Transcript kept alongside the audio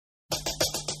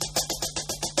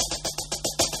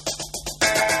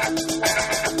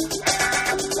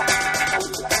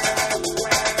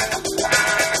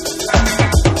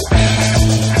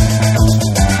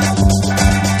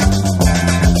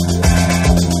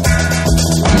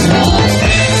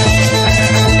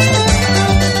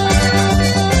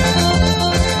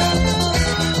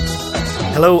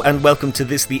Hello and welcome to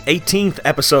this, the 18th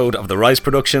episode of the Rise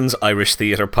Productions Irish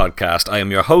Theatre Podcast. I am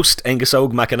your host, Angus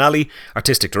Og McAnally,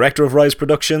 Artistic Director of Rise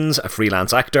Productions, a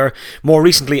freelance actor, more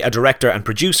recently a director and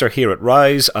producer here at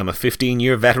Rise. I'm a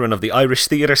 15-year veteran of the Irish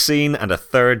theatre scene and a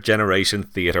third-generation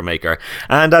theatre maker.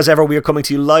 And as ever, we are coming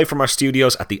to you live from our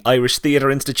studios at the Irish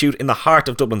Theatre Institute in the heart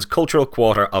of Dublin's cultural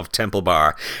quarter of Temple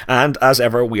Bar. And as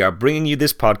ever, we are bringing you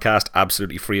this podcast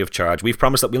absolutely free of charge. We've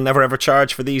promised that we'll never ever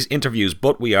charge for these interviews,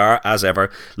 but we are, as ever,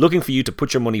 looking for you to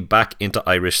put your money back into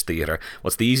Irish theatre.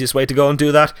 What's the easiest way to go and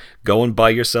do that? Go and buy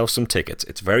yourself some tickets.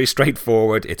 It's very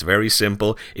straightforward, it's very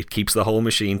simple, it keeps the whole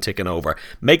machine ticking over.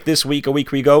 Make this week a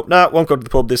week where you go, won't go to the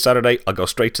pub this Saturday, I'll go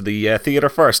straight to the theatre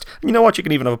first. And you know what, you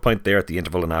can even have a pint there at the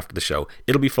interval and after the show.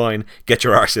 It'll be fine, get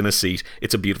your arse in a seat,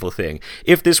 it's a beautiful thing.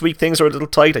 If this week things are a little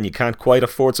tight and you can't quite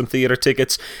afford some theatre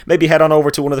tickets, maybe head on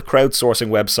over to one of the crowdsourcing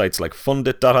websites like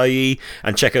fundit.ie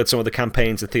and check out some of the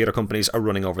campaigns the theatre companies are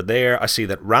running over there. I see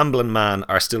that Ramblin' Man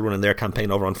are still running their campaign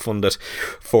over on Fundit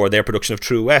for their production of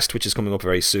True West, which is coming up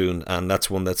very soon, and that's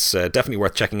one that's definitely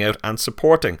worth checking out and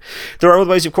supporting. There are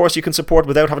other ways, of course, you can support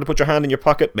without having to put your hand in your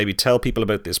pocket. Maybe tell people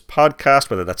about this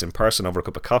podcast, whether that's in person over a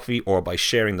cup of coffee, or by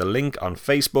sharing the link on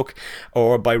Facebook,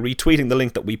 or by retweeting the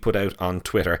link that we put out on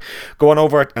Twitter. Go on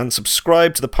over and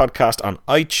subscribe to the podcast on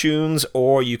iTunes,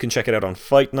 or you can check it out on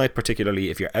Fight Night,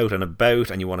 particularly if you're out and about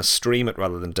and you want to stream it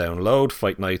rather than download.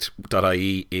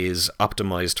 FightNight.ie is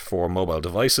optimized for mobile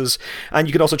devices, and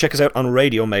you can also check us out on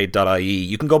radiomade.ie.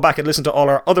 You can go back and listen to all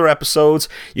our other episodes.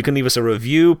 You can leave us a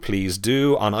review, please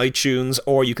do, on iTunes,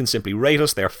 or you can simply rate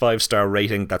us. They're 5-star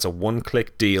rating. That's a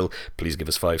one-click deal. Please give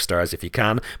us 5 stars if you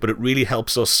can, but it really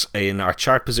helps us in our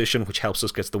chart position, which helps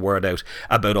us get the word out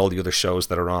about all the other shows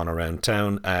that are on around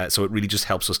town. So it really just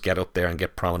helps us get up there and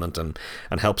get prominent and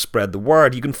help spread the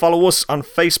word. You can follow us on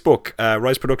Facebook.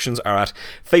 Rise Productions are at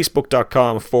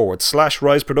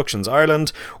facebook.com/Rise Productions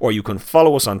Ireland, or you can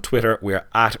follow us on Twitter. We're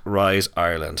at Rise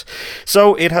Ireland.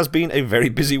 So it has been a very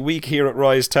busy week here at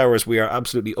Rise Towers. We are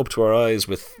absolutely up to our eyes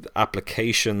with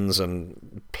applications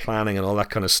and planning and all that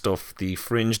kind of stuff. The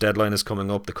Fringe deadline is coming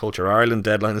up. The Culture Ireland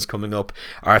deadline is coming up.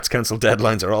 Arts Council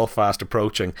deadlines are all fast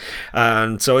approaching.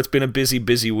 And so it's been a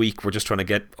busy week. We're just trying to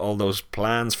get all those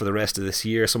plans for the rest of this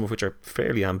year, some of which are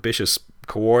fairly ambitious,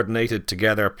 coordinated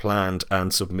together, planned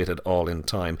and submitted all in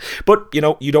time. But you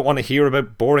know, you don't want to hear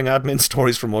about boring admin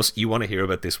stories from us, you want to hear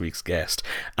about this week's guest.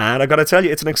 And I gotta tell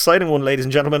you, it's an exciting one, ladies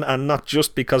and gentlemen, and not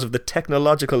just because of the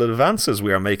technological advances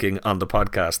we are making on the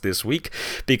podcast this week,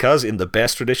 because in the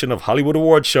best tradition of Hollywood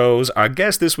award shows, our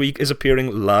guest this week is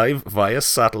appearing live via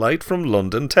satellite from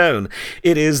London town.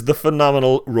 It is the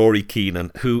phenomenal Rory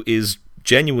Keenan, who is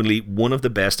genuinely one of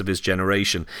the best of his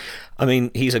generation. I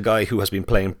mean, he's a guy who has been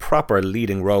playing proper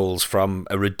leading roles from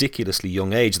a ridiculously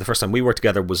young age. The first time we worked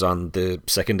together was on the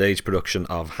second age production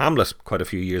of Hamlet quite a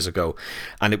few years ago,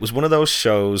 and it was one of those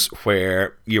shows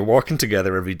where you're working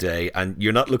together every day and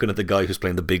you're not looking at the guy who's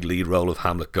playing the big lead role of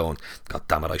Hamlet going, God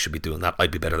damn it, I should be doing that, I'd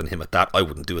be better than him at that, I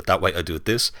wouldn't do it that way, I'd do it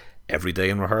this. Every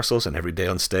day in rehearsals and every day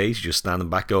on stage, you're just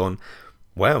standing back going,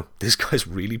 wow, this guy's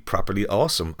really properly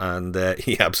awesome, and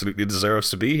he absolutely deserves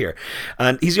to be here.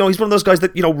 And he's one of those guys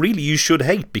that, really you should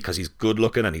hate, because he's good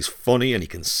looking and he's funny and he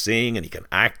can sing and he can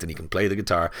act and he can play the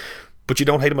guitar. But you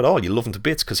don't hate him at all. You love him to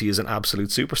bits because he is an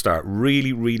absolute superstar.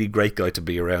 Really, really great guy to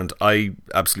be around. I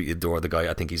absolutely adore the guy.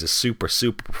 I think he's a super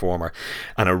performer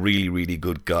and a really, really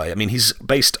good guy. I mean, he's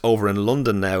based over in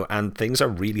London now, and things are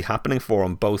really happening for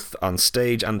him, both on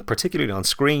stage and particularly on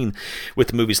screen,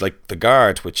 with movies like The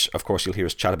Guard, which, of course, you'll hear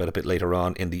us chat about a bit later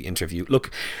on in the interview. Look,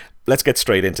 let's get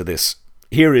straight into this.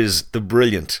 Here is the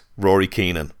brilliant Rory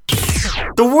Keenan.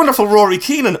 The wonderful Rory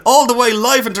Keenan, all the way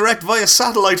live and direct via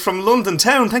satellite from London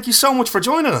town. Thank you so much for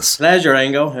joining us. Pleasure,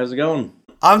 Ango. How's it going?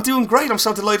 I'm doing great. I'm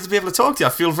so delighted to be able to talk to you. I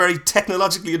feel very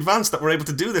technologically advanced that we're able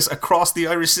to do this across the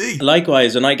Irish Sea.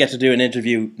 Likewise, and I get to do an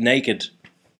interview naked.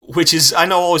 Which is, I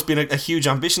know, always been a huge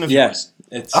ambition of yours. Yes.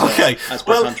 It's, okay,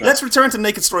 well, contract. Let's return to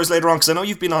Naked Stories later on, because I know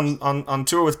you've been on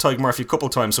tour with Tyg Murphy a couple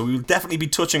of times, so we will definitely be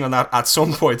touching on that at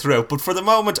some point throughout. But for the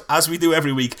moment, as we do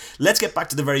every week, let's get back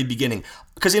to the very beginning.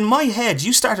 Because in my head,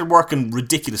 you started working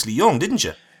ridiculously young, didn't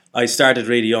you? I started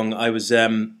really young. I was,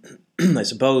 I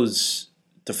suppose,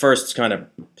 the first kind of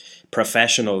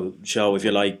professional show, if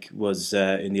you like, was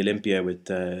in the Olympia with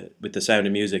The Sound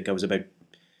of Music. I was about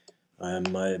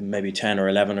maybe 10 or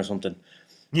 11 or something.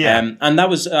 Yeah. And that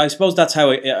was, I suppose that's how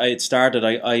it started.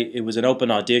 It was an open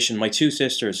audition. My two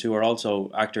sisters, who are also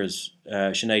actors,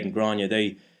 Sinead and Grania,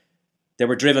 they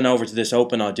were driven over to this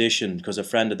open audition because a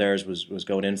friend of theirs was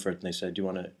going in for it, and they said, do you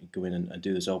want to go in and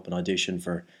do this open audition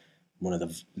for one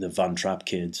of the Von Trapp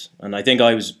kids? And I think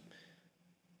I was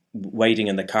waiting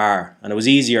in the car, and it was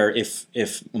easier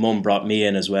if Mum brought me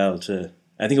in as well.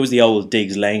 I think it was the old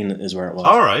Diggs Lane is where it was.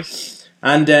 All right.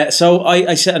 And so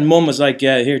I said, and Mum was like,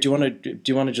 "Yeah, here, do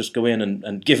you want to just go in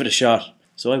and give it a shot?"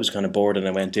 So I was kind of bored, and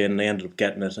I went in, and I ended up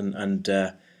getting it, and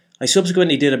I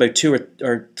subsequently did about 2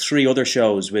 or 3 other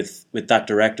shows with that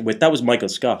director. That was Michael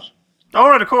Scott. All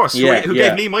right, of course. Yeah, Who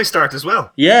gave me my start as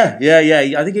well. Yeah.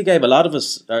 I think he gave a lot of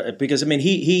us because I mean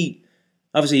he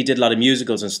obviously he did a lot of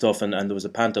musicals and stuff, and there was a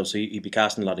panto, so he'd be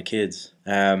casting a lot of kids.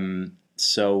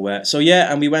 So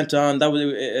yeah, and we went on. That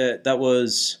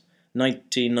was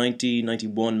 1990,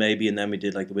 91 maybe, and then we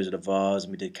did like The Wizard of Oz,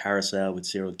 and we did Carousel with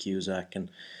Cyril Cusack, and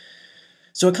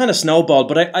so it kind of snowballed.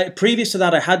 But I previous to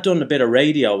that, I had done a bit of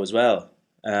radio as well.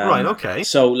 Right. Okay.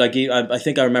 So like I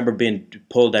think I remember being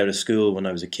pulled out of school when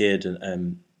I was a kid,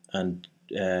 and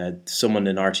someone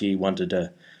in RTE wanted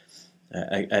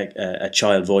a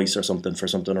child voice or something for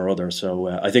something or other. So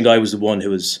I think I was the one who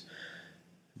was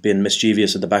being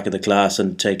mischievous at the back of the class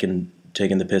and taking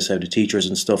the piss out of teachers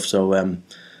and stuff. So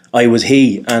I was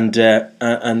he, and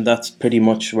that's pretty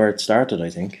much where it started, I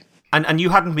think. And you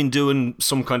hadn't been doing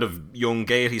some kind of Young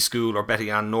Gaiety School or Betty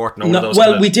Ann Norton or No, those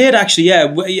well, we did actually, yeah.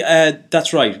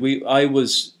 That's right. I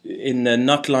was in the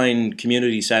Knockline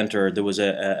Community Centre. There was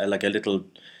a little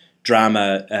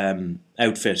drama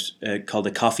outfit called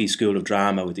the Coffee School of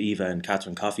Drama with Eva and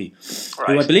Catherine Coffey,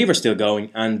 who I believe are still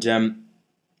going. And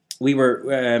we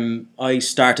were. I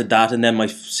started that, and then my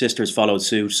sisters followed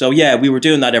suit. So yeah, we were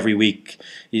doing that every week,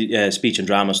 speech and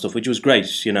drama stuff, which was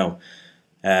great. You know.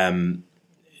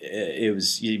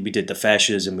 We did the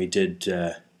feshes, and we did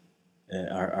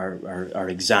our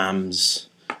exams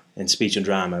in speech and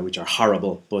drama, which are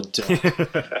horrible, but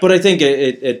I think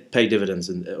it paid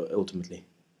dividends ultimately.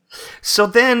 So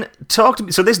then, talk to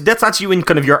me. So that's you in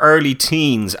kind of your early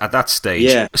teens at that stage.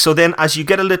 Yeah. So then, as you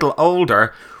get a little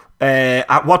older,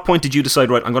 at what point did you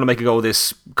decide, right, I'm going to make a go of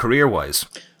this career-wise?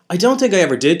 I don't think I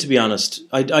ever did, to be honest.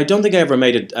 I don't think I ever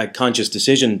made a conscious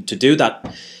decision to do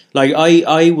that. Like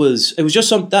it was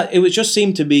just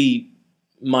seemed to be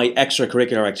my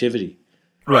extracurricular activity.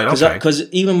 Right. Okay. Because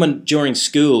even during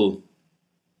school,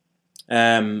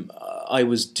 I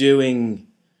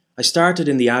started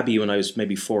in the Abbey when I was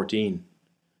maybe 14.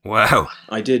 Wow.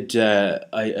 I did.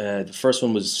 The first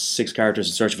one was 6 Characters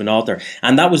in Search of an Author,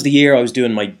 and that was the year I was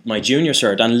doing my junior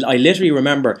cert. And I literally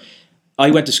remember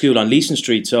I went to school on Leeson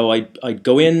Street, so I'd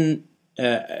go in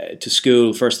to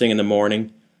school first thing in the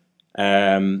morning.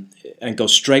 And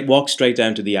walk straight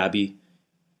down to the Abbey,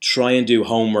 try and do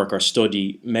homework or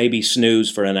study, maybe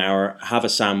snooze for an hour, have a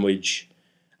sandwich,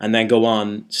 and then go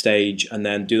on stage and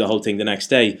then do the whole thing the next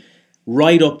day,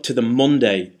 right up to the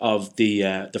Monday of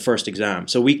the first exam.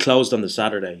 So we closed on the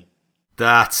Saturday.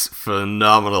 That's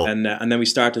phenomenal. And then we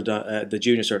started the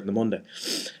junior cert on the Monday.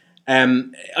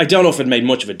 I don't know if it made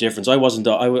much of a difference. I was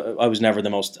never the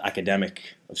most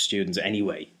academic of students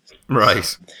anyway.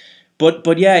 Right.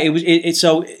 But yeah,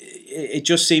 it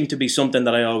just seemed to be something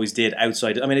that I always did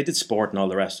outside. I mean, I did sport and all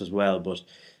the rest as well,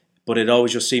 but it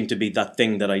always just seemed to be that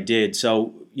thing that I did.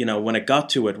 So, you know, when it got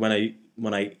to it,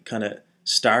 when I kind of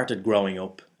started growing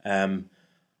up,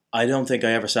 I don't think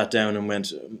I ever sat down and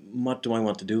went, what do I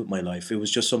want to do with my life? It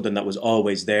was just something that was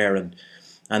always there, and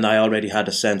I already had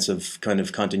a sense of kind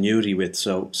of continuity with,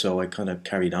 so I kind of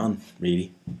carried on,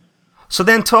 really. So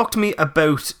then talk to me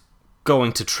about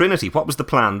going to Trinity. What was the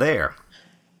plan there?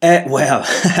 Well,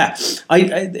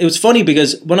 it was funny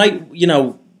because when I,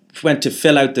 went to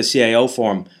fill out the CAO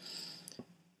form,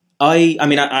 I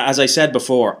mean, as I said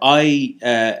before, I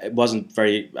wasn't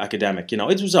very academic.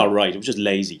 It was all right. It was just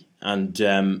lazy, and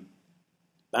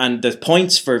the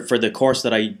points for the course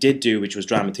that I did do, which was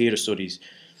drama theatre studies,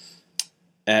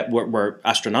 were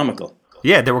astronomical.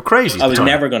 Yeah, they were crazy. I was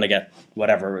never going to get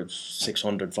whatever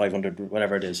 600, 500,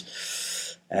 whatever it is.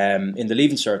 In the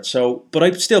Leaving Cert. So, but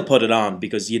I still put it on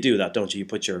because you do that, don't you? You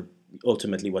put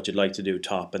ultimately what you'd like to do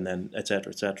top, and then et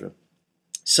cetera, et cetera.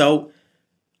 So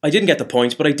I didn't get the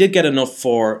points, but I did get enough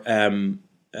for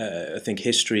I think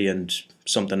history and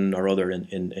something or other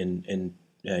in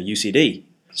UCD,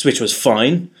 which was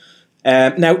fine.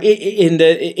 Now,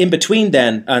 in between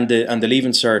then and the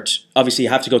Leaving Cert, obviously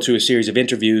you have to go through a series of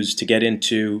interviews to get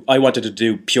into. I wanted to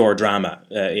do pure drama.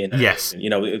 Yes.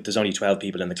 There's only 12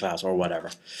 people in the class or whatever,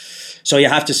 so you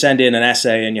have to send in an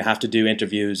essay and you have to do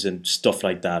interviews and stuff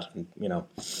like that.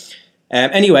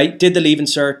 Anyway, did the Leaving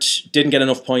Cert, didn't get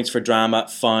enough points for drama.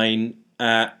 Fine.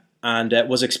 And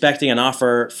was expecting an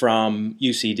offer from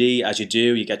UCD, as you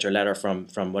do. You get your letter from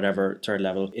whatever third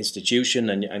level institution,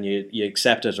 and you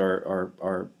accept it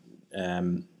or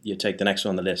you take the next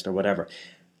one on the list or whatever.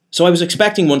 So I was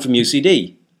expecting one from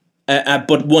UCD,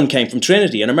 But one came from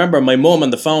Trinity. And I remember my mum on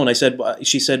the phone,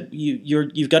 she said,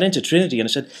 you've got into Trinity. And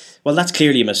I said, well, that's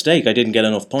clearly a mistake. I didn't get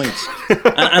enough points.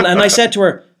 and I said to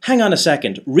her, hang on a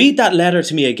second, read that letter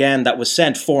to me again that was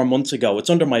sent 4 months ago. It's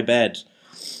under my bed.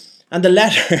 And the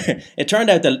letter, it turned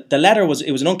out the letter was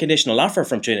an unconditional offer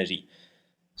from Trinity.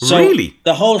 So really?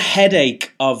 The whole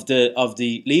headache of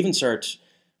the Leaving Cert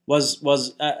was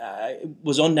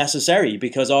unnecessary,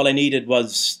 because all I needed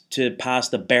was to pass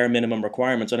the bare minimum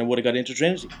requirements and I would have got into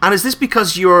Trinity. And is this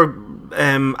because your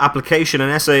application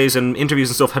and essays and interviews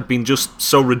and stuff had been just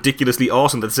so ridiculously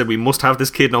awesome that they said we must have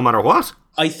this kid no matter what?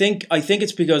 I think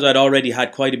it's because I'd already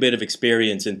had quite a bit of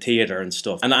experience in theatre and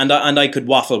stuff, and I could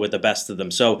waffle with the best of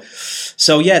them. So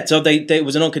they it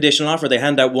was an unconditional offer. They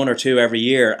hand out 1 or 2 every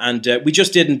year, and we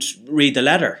just didn't read the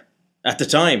letter at the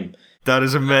time. That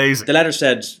is amazing. The letter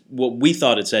said what we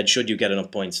thought it said: should you get enough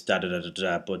points, but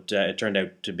it turned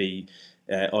out to be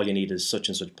all you need is such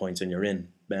and such points and you're in.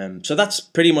 So that's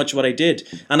pretty much what I did,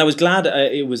 and I was glad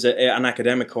it was an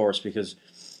academic course, because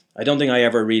I don't think I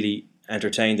ever really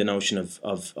entertained the notion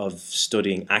of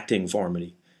studying acting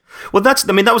formally. Well, that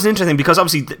was interesting, because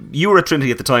obviously you were at Trinity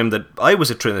at the time that I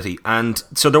was at Trinity, and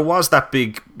so there was that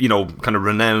big, kind of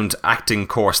renowned acting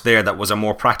course there that was a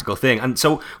more practical thing. And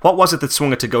so what was it that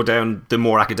swung it to go down the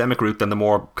more academic route than the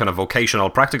more kind of vocational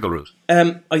practical route?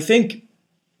 I think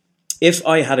if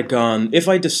I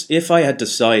had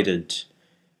decided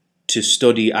to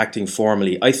study acting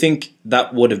formally, I think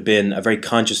that would have been a very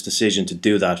conscious decision to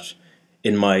do that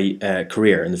in my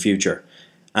career in the future.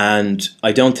 And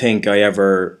I don't think I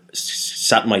ever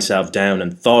sat myself down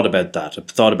and thought about that. I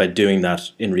thought about doing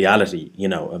that in reality,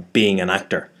 of being an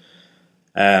actor.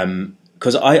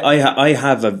 Because I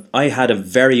had a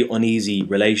very uneasy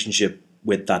relationship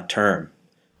with that term.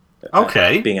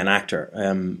 Okay. Being an actor.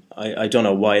 I don't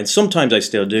know why, and sometimes I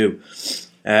still do.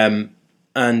 So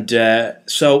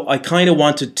I kind of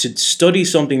wanted to study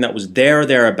something that was there or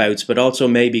thereabouts, but also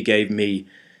maybe gave me,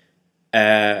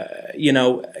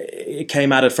 it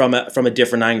came at it from a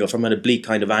different angle, from an oblique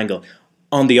kind of angle,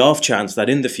 on the off chance that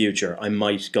in the future I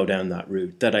might go down that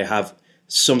route, that I have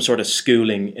some sort of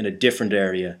schooling in a different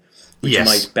area which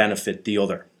might benefit the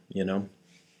other, Wow.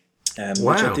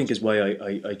 Which I think is why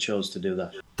I chose to do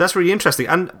that. That's really interesting.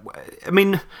 And I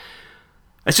mean,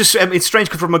 it's strange,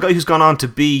 because from a guy who's gone on to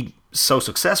be so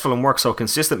successful and work so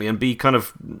consistently and be kind of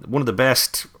one of the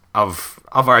best of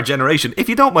our generation, if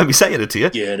you don't mind me saying it to you.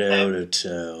 Get out of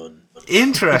town.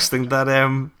 Interesting that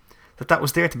that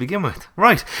was there to begin with.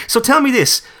 Right. So tell me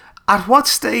this: at what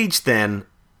stage then,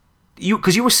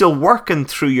 because you were still working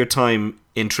through your time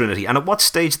in Trinity, and at what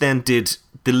stage then did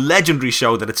the legendary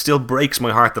show that it still breaks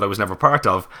my heart that I was never part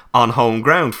of, On Home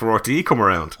Ground for RTE, come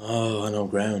around? Oh, On Home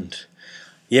Ground.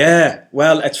 Yeah,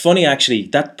 well, it's funny actually.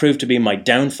 That proved to be my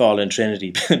downfall in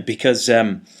Trinity because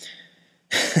I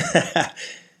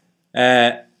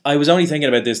was only thinking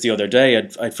about this the other day.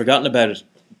 I'd forgotten about it.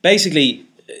 Basically,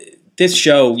 this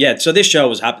show, so this show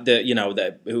was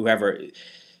whoever, it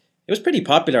was pretty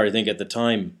popular, I think, at the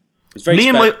time. It was very me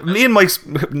and my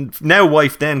now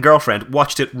wife, then girlfriend,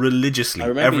 watched it religiously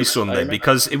every Sunday,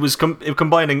 because it was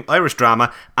combining Irish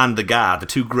drama and the GA, the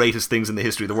two greatest things in the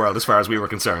history of the world, as far as we were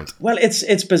concerned. Well,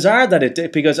 it's bizarre that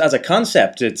because as a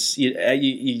concept, it's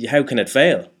how can it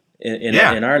fail in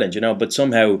Ireland, But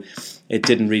somehow it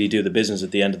didn't really do the business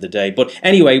at the end of the day. But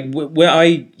anyway,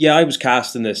 I was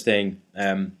cast in this thing,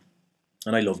 and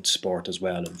I loved sport as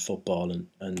well, and football,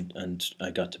 and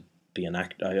I got to be an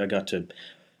actor. I got to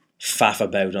faff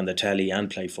about on the telly and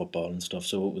play football and stuff,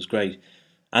 so it was great.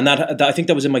 And that I think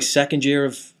that was in my second year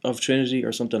of Trinity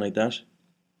or something like that.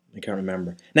 I can't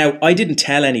remember. Now, I didn't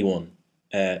tell anyone,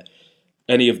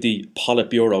 any of the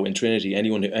Politburo in Trinity,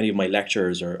 any of my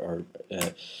lecturers or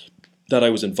that I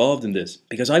was involved in this,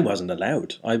 because I wasn't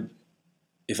allowed.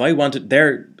 If I wanted,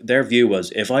 their view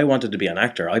was, if I wanted to be an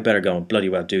actor, I better go and bloody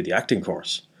well do the acting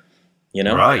course,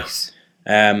 Right.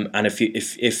 And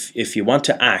if you want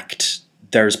to act,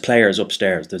 there's players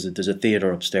upstairs. There's a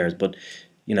theatre upstairs, but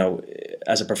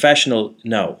as a professional,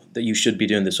 no, that you should be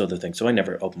doing this other thing. So I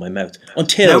never opened my mouth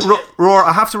until. Now, Roar,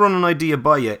 I have to run an idea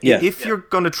by you. Yeah. If you're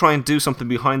going to try and do something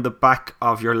behind the back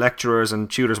of your lecturers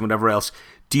and tutors and whatever else,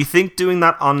 do you think doing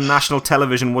that on national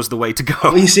television was the way to go?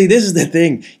 Well, you see, this is the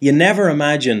thing. You never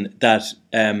imagine that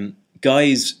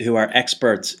guys who are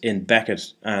experts in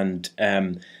Beckett and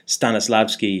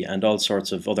Stanislavski and all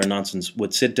sorts of other nonsense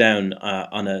would sit down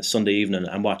on a Sunday evening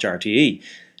and watch RTE.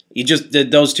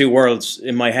 Those two worlds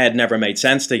in my head never made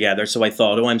sense together. So I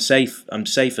thought, I'm safe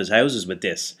as houses with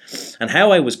this. And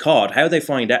how I was caught, how they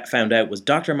found out was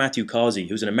Dr. Matthew Causey,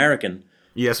 who's an American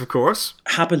Yes, of course.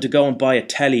 happened to go and buy a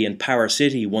telly in Power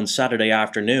City one Saturday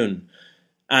afternoon.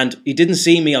 And he didn't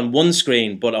see me on one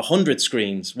screen, but 100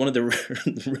 screens, one of the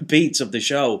repeats of the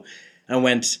show, and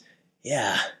went,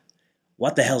 yeah,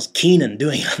 what the hell's Keenan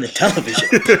doing on the television?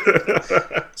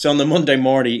 So on the Monday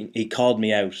morning, he called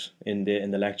me out in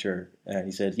the lecture.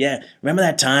 He said, yeah, remember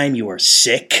that time you were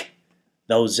sick?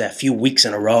 Those few weeks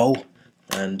in a row?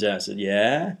 And I said,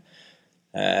 yeah.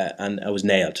 And I was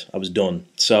nailed. I was done.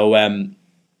 So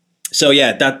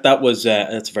yeah, that was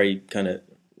that's a very kind of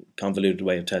convoluted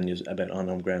way of telling you about On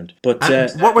Home Ground. But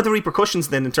what were the repercussions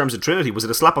then in terms of Trinity? Was it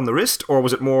a slap on the wrist, or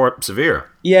was it more severe?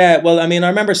 Yeah, well, I mean, I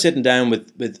remember sitting down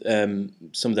with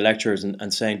some of the lecturers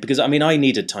and saying, because I mean, I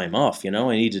needed time off. You know,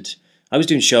 I was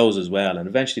doing shows as well, and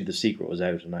eventually The Secret was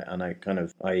out, and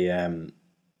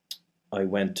I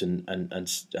went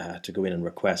and had to go in and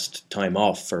request time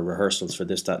off for rehearsals for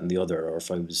this, that, and the other, or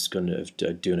if I was going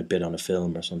to doing a bit on a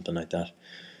film or something like that.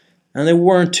 And they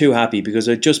weren't too happy, because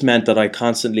it just meant that I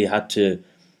constantly had to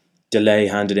delay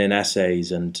handing in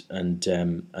essays and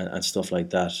stuff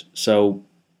like that. So,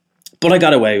 but I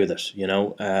got away with it, you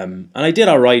know. And I did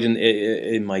all right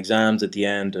in my exams at the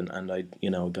end, and I, you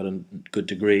know, got a good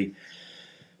degree.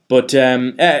 But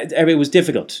it was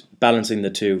difficult balancing the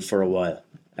two for a while.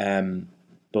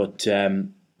 But having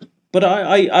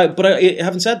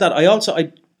said that,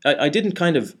 I didn't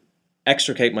kind of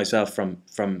extricate myself from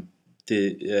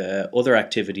the other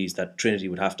activities that Trinity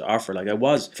would have to offer. Like,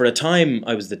 for a time,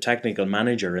 I was the technical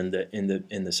manager in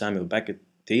the Samuel Beckett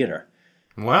Theatre.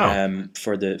 Wow.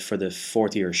 For the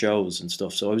fourth year shows and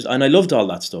stuff. So I loved all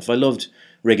that stuff. I loved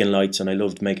rigging lights, and I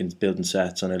loved building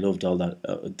sets, and I loved all that,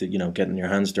 you know, getting your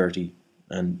hands dirty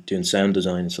and doing sound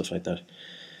design and stuff like that.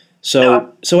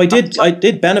 So I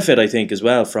did benefit, I think, as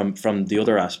well from the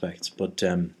other aspects. But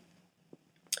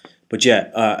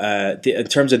yeah, in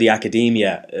terms of the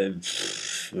academia,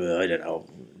 I don't know.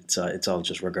 It's all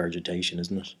just regurgitation,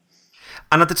 isn't it?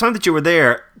 And at the time that you were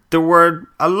there were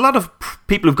a lot of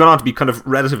people who've gone on to be kind of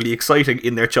relatively exciting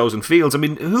in their chosen fields. I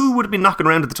mean, who would have been knocking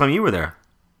around at the time you were there?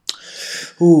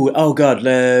 Oh God,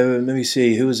 let me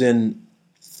see. Who was in?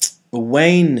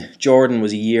 Wayne Jordan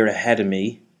was a year ahead of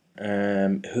me.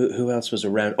 Who else was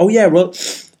around? Oh yeah, well,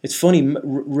 it's funny.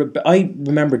 I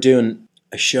remember doing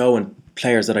a show and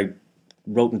players that I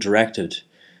wrote and directed,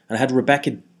 and I had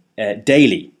Rebecca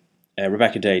Daly,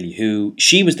 who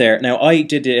she was there. Now I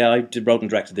did wrote and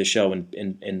directed this show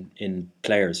in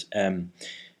players.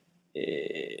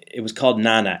 It was called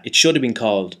Nana. It should have been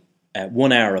called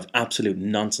 1 Hour of Absolute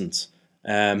Nonsense.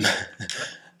 And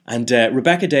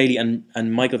Rebecca Daly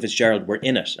and Michael Fitzgerald were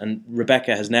in it, and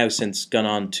Rebecca has now since gone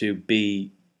on to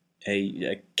be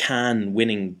a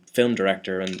Cannes-winning film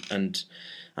director, and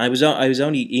I was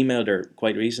only emailed her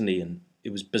quite recently, and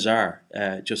it was bizarre.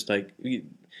 Just like the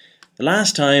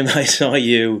last time I saw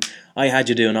you, I had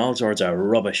you doing all sorts of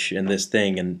rubbish in this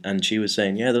thing, and she was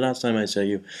saying, yeah, the last time I saw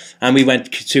you, and we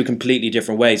went two completely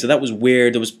different ways. So that was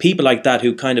weird. There was people like that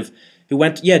who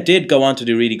did go on to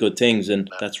do really good things, and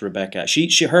that's Rebecca.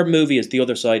 Her movie is The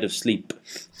Other Side of Sleep.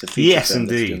 Yes,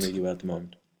 indeed. Doing really well at the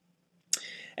moment.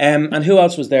 And who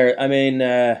else was there? I mean,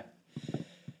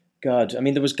 God, I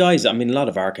mean, there was guys. I mean, a lot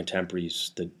of our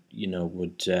contemporaries that, you know,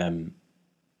 would.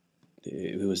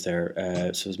 Who was there?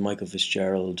 So it was Michael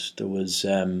Fitzgerald. There was.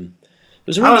 Alan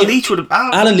Leach would have.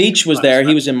 Alan Leach was there.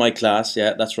 He was in my class.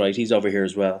 Yeah, that's right. He's over here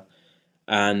as well.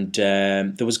 And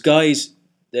there was guys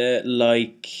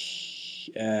like.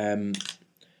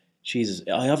 Jesus,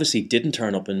 I obviously didn't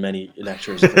turn up in many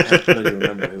lectures. I can't really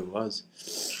remember who it was.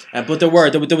 But there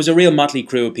was a real motley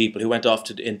crew of people who went off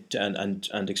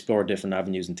and explored different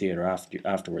avenues in theatre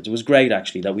afterwards. It was great,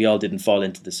 actually, that we all didn't fall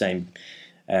into the same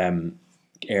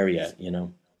area, you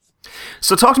know.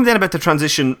 So talk to me then about the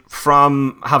transition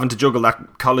from having to juggle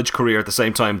that college career at the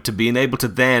same time to being able to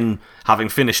then, having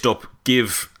finished up,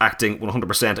 give acting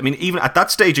 100%. I mean, even at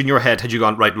that stage in your head, had you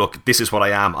gone, right, look, this is what I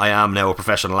am now a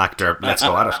professional actor, let's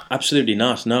go at it? Absolutely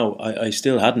not, no. I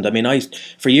still hadn't. I mean,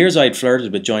 for years I'd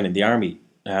flirted with joining the army.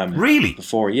 Really?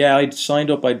 Before, yeah, I'd signed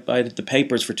up. I had the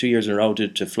papers for 2 years in a row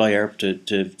to fly air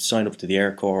to sign up to the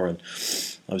Air Corps, and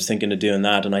I was thinking of doing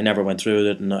that, and I never went through with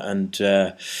it,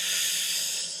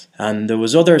 and there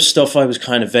was other stuff I was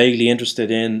kind of vaguely interested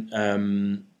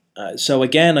in. So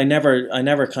again, I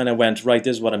never kind of went, right,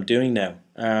 this is what I'm doing now.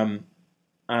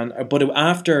 But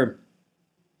after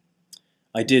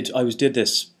I did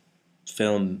this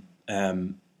film.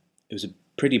 It was a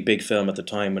pretty big film at the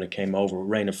time when it came over.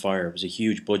 Reign of Fire. It was a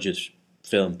huge budget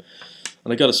film,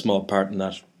 and I got a small part in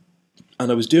that.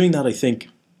 And I was doing that, I think,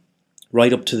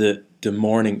 right up to the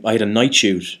morning. I had a night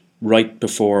shoot right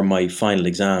before my final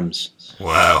exams.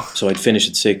 Wow. So I'd finish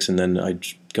at 6 and then I'd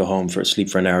go home for sleep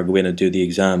for an hour, go in and do the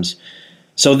exams.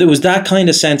 So there was that kind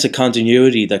of sense of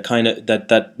continuity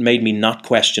that made me not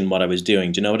question what I was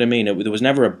doing. Do you know what I mean? There was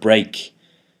never a break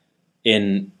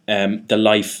in the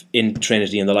life in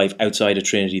Trinity and the life outside of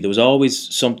Trinity. There was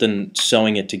always something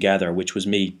sewing it together, which was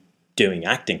me doing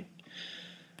acting.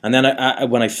 And then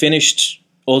when I finished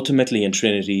ultimately in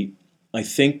Trinity, I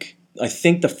think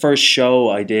the first show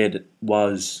I did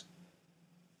was,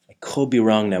 I could be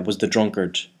wrong now, was The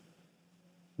Drunkard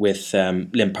with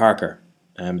Lynn Parker.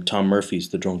 Tom Murphy's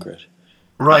The Drunkard.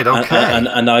 Right, okay.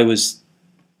 And I was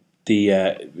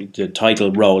the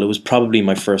title role. It was probably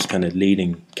my first kind of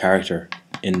leading character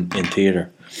in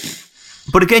theatre.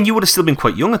 But again, you would have still been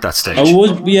quite young at that stage. I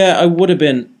would have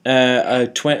been early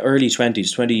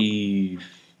 20s,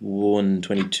 21,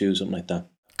 22, something like that.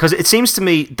 Because it seems to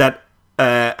me that,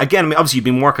 again, I mean, obviously you've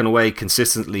been working away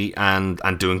consistently and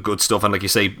doing good stuff, and like you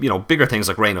say, bigger things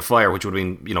like Reign of Fire, which would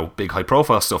have been, big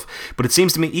high-profile stuff. But it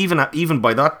seems to me, even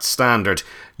by that standard,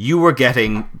 you were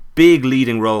getting big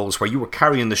leading roles where you were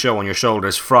carrying the show on your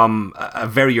shoulders from a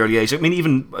very early age. I mean,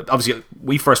 even, obviously,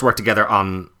 we first worked together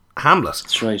on Hamlet.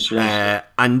 That's right, yeah.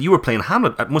 And you were playing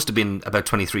Hamlet, it must have been about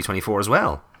 23, 24 as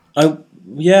well.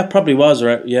 Probably was,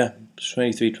 right? Yeah,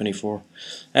 23, 24.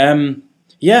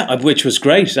 Yeah, which was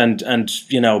great, and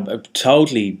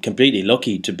totally, completely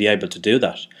lucky to be able to do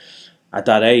that at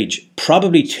that age.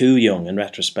 Probably too young in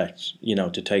retrospect,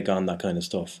 to take on that kind of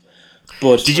stuff.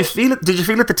 But did you feel it? Did you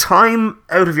feel at the time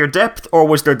out of your depth, or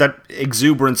was there that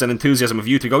exuberance and enthusiasm of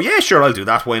you to go, yeah, sure, I'll do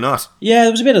that. Why not? Yeah,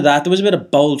 there was a bit of that. There was a bit of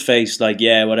bold face, like,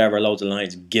 yeah, whatever, loads of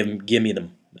lines, give me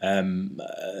them.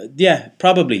 Yeah,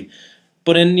 probably.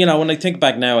 But when I think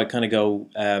back now, I kind of go.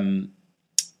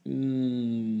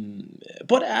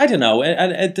 But I don't know.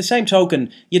 At the same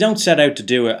token, you don't set out to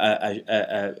do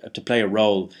to play a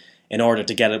role in order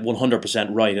to get it 100%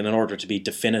 right and in order to be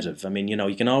definitive. I mean,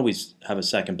 you can always have a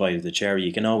second bite of the cherry.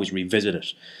 You can always revisit it.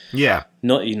 Yeah.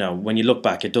 Not, when you look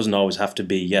back, it doesn't always have to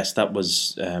be, yes, that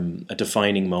was a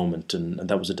defining moment and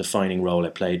that was a defining role I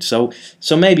played. So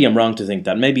maybe I'm wrong to think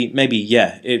that. Maybe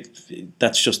yeah,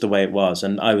 that's just the way it was.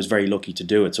 And I was very lucky to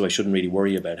do it, so I shouldn't really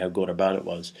worry about how good or bad it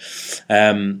was.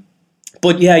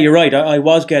 But yeah, you're right. I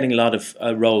was getting a lot of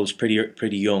roles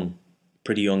pretty young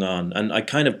on, and I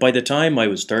kind of, by the time I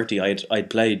was 30, I'd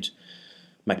played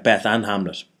Macbeth and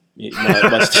Hamlet. I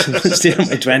was still in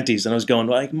my 20s, and I was going,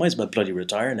 well, I might as well bloody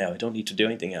retire now. I don't need to do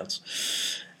anything else.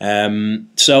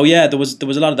 So yeah, there was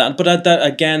a lot of that. But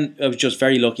again, I was just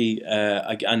very lucky,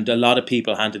 and a lot of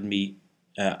people handed me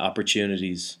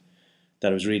opportunities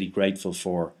that I was really grateful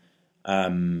for,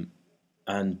 and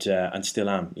still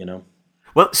am.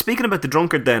 Well, speaking about The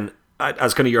Drunkard then,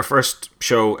 as kind of your first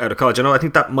show out of college, I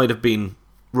think that might have been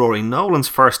Rory Nolan's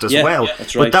first as well. Yeah,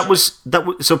 that's right. But that was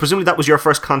so presumably that was your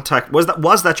first contact. Was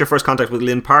that your first contact with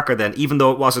Lynn Parker then? Even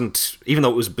though it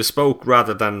was bespoke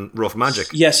rather than rough magic.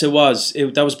 Yes, it was.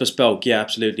 That was bespoke. Yeah,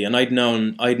 absolutely. And I'd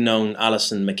known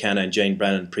Alison McKenna and Jane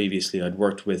Brennan previously. I'd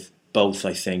worked with both,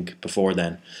 I think, before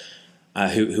then,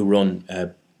 who run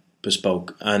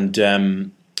bespoke. And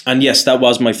yes, that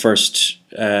was my first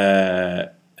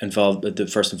the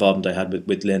first involvement I had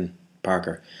with Lynn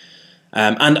Parker.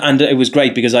 And it was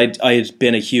great because I had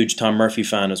been a huge Tom Murphy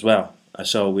fan as well.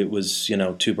 So it was,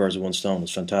 two birds with one stone. It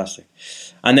was fantastic.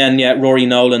 And then, yeah, Rory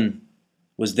Nolan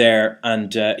was there,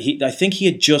 and I think he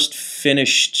had just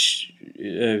finished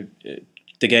The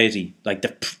Gaiety, like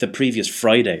the previous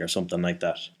Friday or something like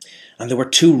that. And there were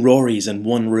two Rorys in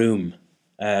one room,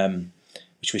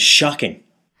 which was shocking.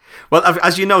 Well,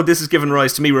 as you know, this has given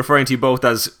rise to me referring to you both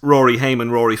as Rory Haim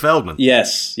and Rory Feldman.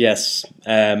 Yes.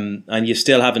 And you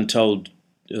still haven't told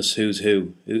us who's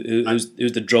who. Who's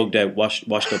the drugged out, washed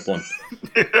up one?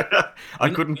 I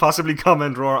couldn't possibly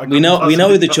comment, Rory. We know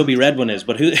who the chubby red one is,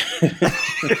 but who?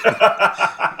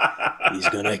 He's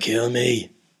gonna kill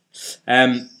me.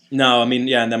 No, I mean,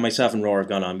 yeah, and then myself and Rory have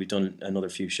gone on. We've done another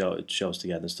few shows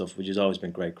together and stuff, which has always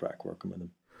been great crack working with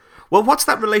them. Well, what's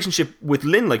that relationship with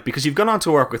Lynn like? Because you've gone on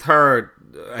to work with her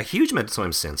a huge amount of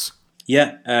times since.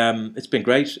 Yeah, it's been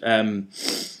great.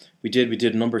 We did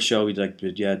a number of shows. We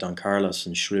did Don Carlos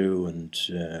and Shrew and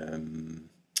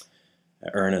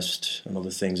Ernest and other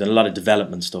things, and a lot of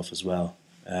development stuff as well.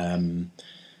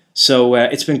 So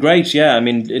it's been great. Yeah, I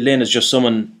mean, Lynn is just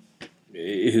someone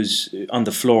who's on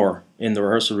the floor in the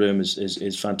rehearsal room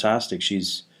is fantastic.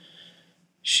 She's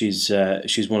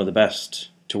one of the best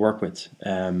to work with,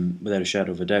 without a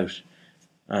shadow of a doubt.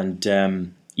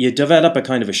 And you develop a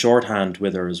kind of a shorthand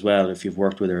with her as well if you've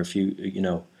worked with her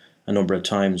a number of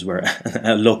times where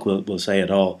a look will say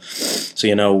it all. So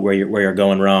you know where you're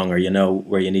going wrong, or you know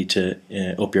where you need to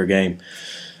up your game.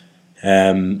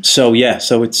 So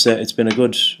it's been a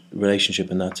good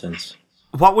relationship in that sense.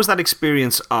 What was that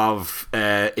experience of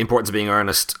Importance of Being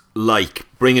Earnest like,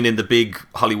 bringing in the big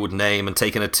Hollywood name and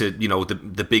taking it to, you know,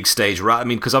 the big stage? I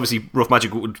mean, because obviously Rough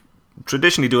Magic would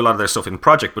traditionally do a lot of their stuff in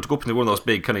project, but to go up into one of those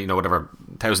big kind of, you know, whatever,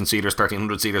 1,000-seaters,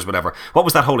 1,300-seaters, whatever. What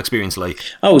was that whole experience like?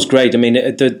 Oh, it was great. I mean,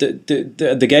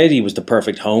 the Gaiety was the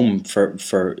perfect home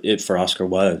for Oscar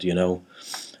Wilde, you know.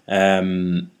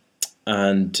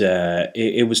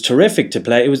 It was terrific to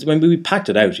play. It was when we packed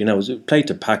it out, you know. It was played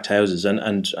to packed houses,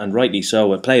 and rightly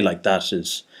so. A play like that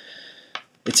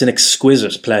it's an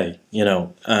exquisite play, you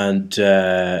know, and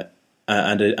a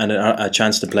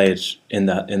chance to play it in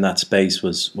that space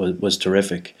was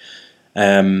terrific.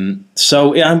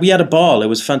 So yeah, and we had a ball. It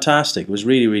was fantastic. It was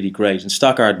really, really great. And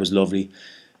Stockard was lovely,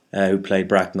 who played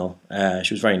Bracknell.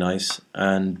 She was very nice,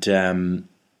 and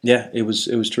it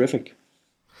was terrific.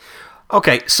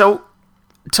 Okay, so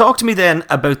talk to me then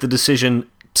about the decision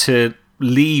to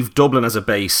leave Dublin as a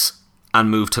base and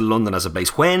move to London as a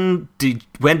base. When did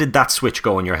that switch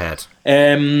go in your head?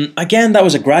 Again, that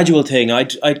was a gradual thing.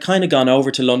 I'd kind of gone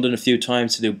over to London a few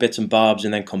times to do bits and bobs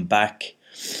and then come back.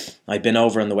 I'd been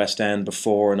over in the West End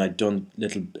before, and I'd done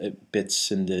little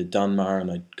bits in the Donmar,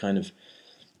 and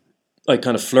I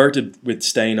kind of flirted with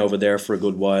staying over there for a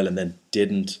good while, and then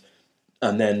didn't.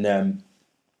 And then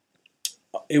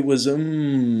it was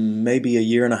maybe a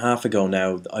year and a half ago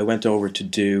now, I went over to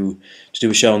do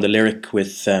a show on the Lyric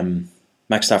with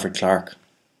Max Stafford Clark,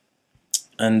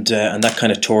 and that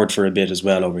kind of toured for a bit as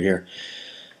well over here.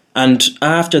 And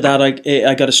after that,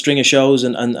 I got a string of shows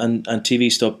and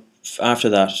TV stuff after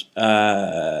that,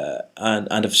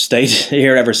 and have stayed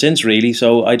here ever since, really.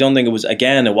 So I don't think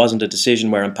it wasn't a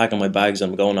decision where I'm packing my bags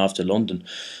and I'm going off to London.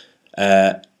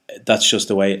 That's just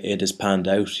the way it has panned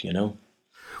out, you know.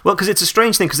 Well, because it's a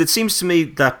strange thing, because it seems to me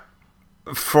that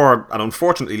for an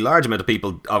unfortunately large amount of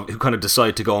people who kind of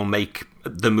decide to go and make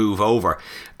the move over,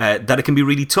 that it can be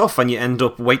really tough, and you end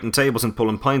up waiting tables and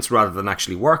pulling pints rather than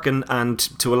actually working, and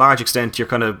to a large extent you're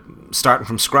kind of starting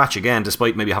from scratch again,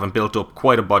 despite maybe having built up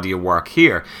quite a body of work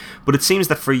here. But it seems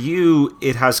that for you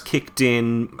it has kicked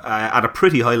in at a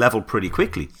pretty high level pretty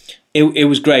quickly. It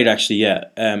was great, actually, yeah.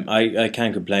 I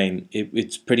can't complain.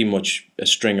 It's pretty much a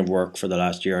string of work for the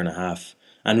last year and a half,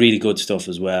 and really good stuff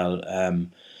as well.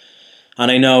 And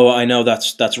I know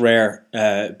that's rare,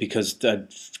 because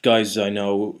guys I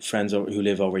know, friends who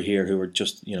live over here, who are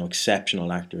just, you know,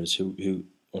 exceptional actors who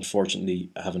unfortunately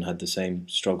haven't had the same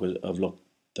struggle of luck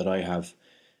that I have.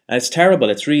 And it's terrible.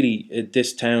 It's really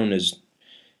this town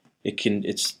it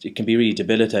can be really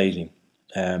debilitating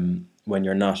when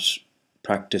you're not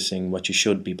practicing what you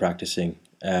should be practicing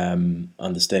on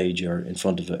the stage or in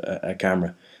front of a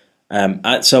camera.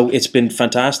 So it's been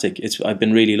fantastic. I've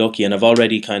been really lucky, and I've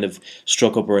already kind of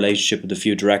struck up a relationship with a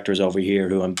few directors over here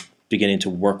who I'm beginning to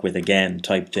work with again,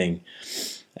 type thing,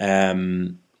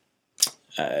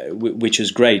 which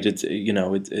is great. It's, you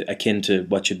know, it's akin to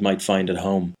what you might find at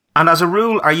home. And as a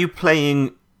rule, are you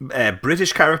playing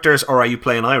British characters, or are you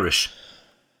playing Irish?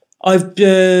 What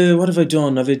have I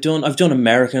done? I've done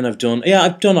American. I've done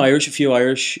Irish, a few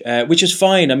Irish, which is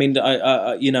fine. I mean,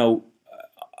 I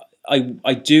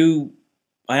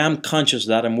am conscious of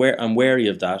that. I'm wary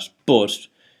of that, but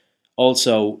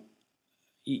also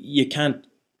you can't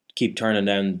keep turning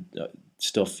down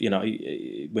stuff. You know,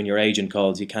 when your agent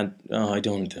calls, you can't. Oh,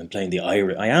 I'm playing the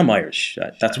Irish. I am Irish.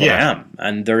 That's what I am.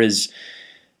 And they're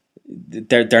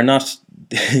not.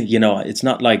 You know, it's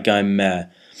not like I'm.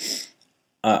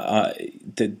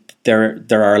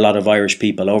 There are a lot of Irish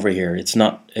people over here. It's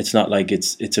not like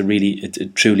it's a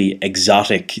truly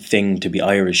exotic thing to be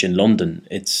Irish in London.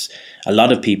 It's a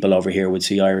lot of people over here would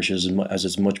see Irish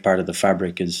as much part of the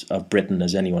fabric of Britain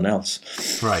as anyone else.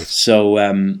 Right. So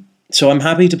I'm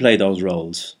happy to play those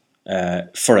roles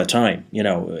for a time, you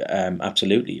know,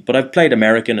 absolutely. But I've played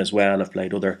American as well. I've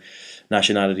played other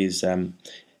nationalities, and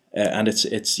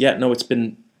it's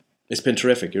been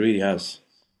terrific. It really has.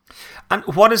 And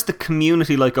what is the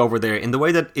community like over there, in the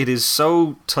way that it is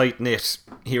so tight-knit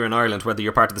here in Ireland, whether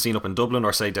you're part of the scene up in Dublin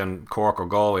or, say, down Cork or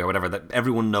Galway or whatever, that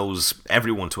everyone knows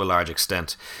everyone to a large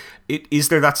extent? Is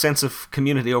there that sense of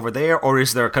community over there, or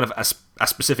is there kind of a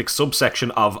specific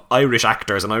subsection of Irish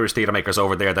actors and Irish theatre makers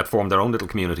over there that form their own little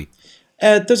community?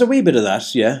 There's a wee bit of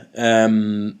that, yeah.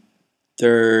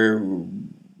 There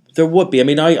would be. I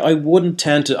mean, I wouldn't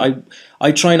tend to...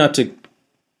 I try not to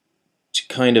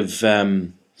kind of...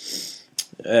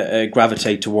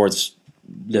 gravitate towards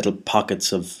little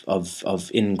pockets of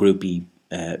in-groupy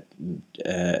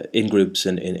in groups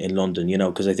in London, you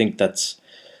know, because I think that's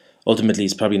ultimately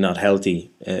it's probably not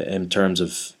healthy in terms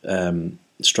of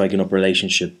striking up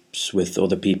relationships with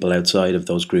other people outside of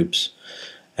those groups.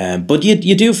 But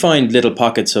you do find little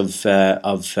pockets of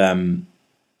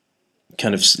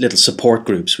kind of little support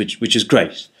groups, which is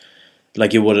great,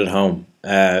 like you would at home,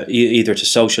 either to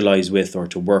socialise with or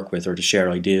to work with or to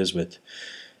share ideas with.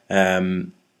 I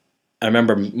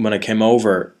remember when I came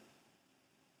over,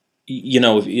 you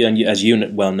know, and as you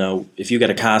well know, if you get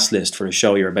a cast list for a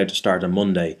show you're about to start on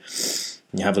Monday,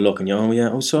 you have a look and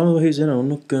you so who's in it?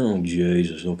 Look, oh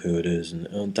Jesus, look who it is,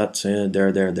 and that's it.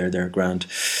 They're grand.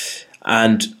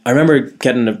 And I remember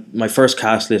getting my first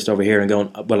cast list over here and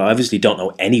going, well, I obviously don't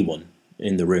know anyone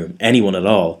in the room, anyone at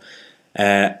all.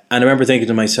 And I remember thinking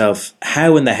to myself,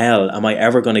 how in the hell am I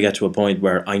ever going to get to a point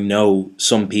where I know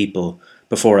some people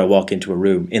before I walk into a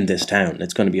room in this town?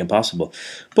 It's going to be impossible.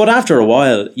 But after a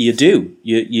while, you do.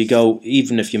 You go,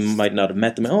 even if you might not have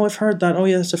met them, oh, I've heard that. Oh,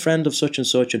 yeah, it's a friend of such and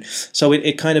such. And so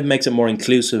it kind of makes it more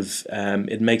inclusive.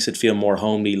 It makes it feel more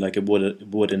homely, like it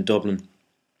would in Dublin.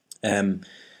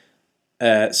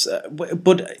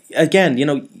 But again, you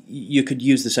know, you could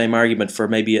use the same argument for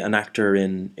maybe an actor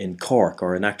in Cork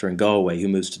or an actor in Galway who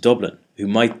moves to Dublin, who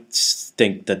might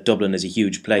think that Dublin is a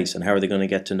huge place and how are they going to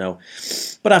get to know?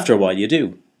 But after a while, you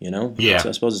do, you know? Yeah. So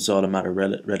I suppose it's all a matter of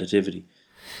relativity.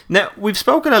 Now, we've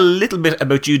spoken a little bit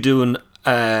about you doing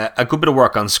a good bit of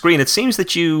work on screen. It seems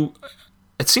that you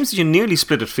nearly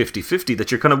split it 50-50, that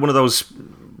you're kind of one of those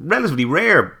relatively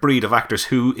rare breed of actors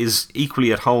who is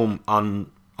equally at home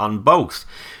on both.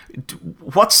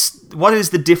 What is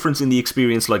the difference in the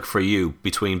experience like for you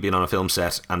between being on a film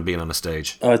set and being on a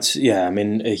stage? It's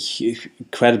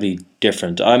incredibly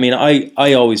different. I mean,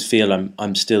 I always feel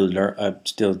I'm still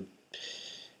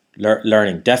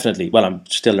learning. Definitely. Well, I'm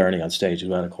still learning on stage as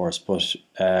well, of course. But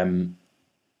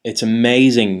it's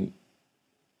amazing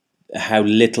how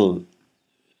little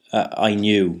I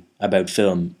knew about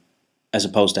film, as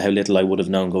opposed to how little I would have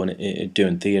known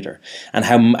doing theatre, and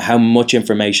how much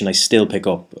information I still pick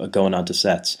up going onto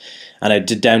sets, and I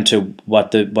did down to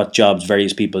what jobs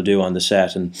various people do on the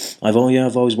set, and I've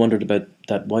always wondered about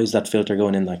that. Why is that filter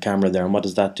going in that camera there, and what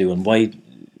does that do, and why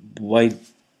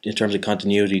in terms of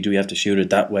continuity do we have to shoot it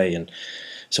that way, and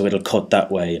so it'll cut that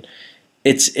way. And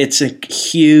it's a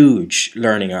huge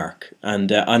learning arc, and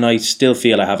I still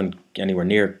feel I haven't anywhere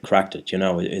near cracked it. You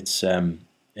know,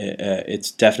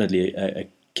 it's definitely a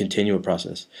continual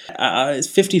process. It's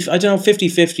 50. I don't know,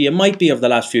 50-50. It might be of the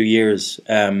last few years.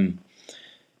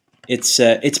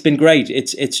 It's been great.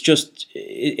 It's just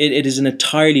it is an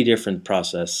entirely different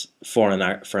process for an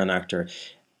actor.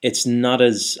 It's not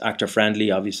as actor friendly,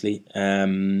 obviously.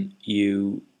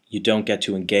 You don't get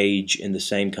to engage in the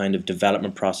same kind of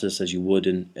development process as you would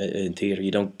in theatre.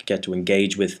 You don't get to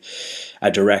engage with a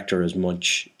director as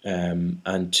much, and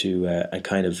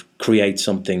kind of create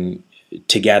something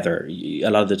together. A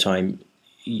lot of the time,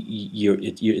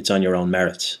 it's on your own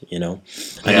merits, you know,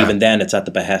 and even then, it's at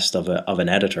the behest of an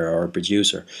editor or a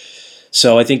producer.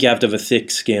 So I think you have to have a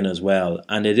thick skin as well,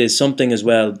 and it is something as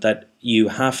well that you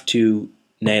have to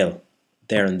nail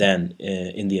there and then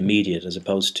in the immediate, as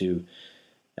opposed to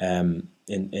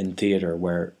in theatre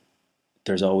where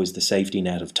there's always the safety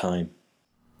net of time.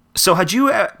 So had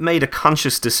you made a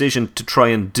conscious decision to try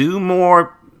and do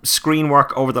more screen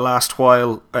work over the last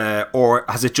while, or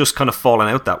has it just kind of fallen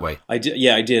out that way? I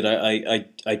did.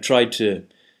 I tried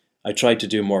to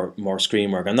do more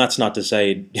screen work, and that's not to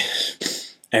say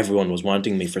everyone was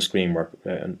wanting me for screen work.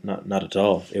 Not at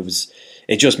all.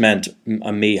 It just meant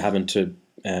me having to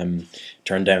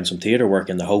turn down some theatre work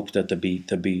in the hope that there'd be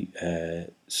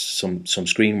some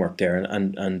screen work there,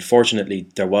 and fortunately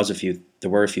there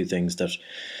were a few things that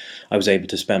I was able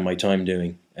to spend my time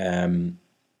doing,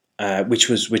 which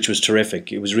was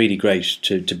terrific. It was really great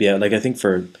to be out. Like I think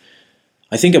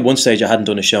at one stage I hadn't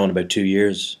done a show in about 2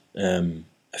 years, a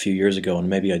few years ago, and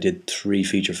maybe I did 3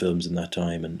 feature films in that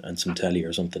time and some telly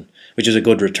or something, which is a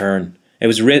good return. It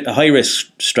was a high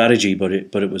risk strategy, but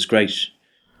it was great.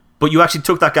 But you actually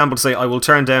took that gamble to say, I will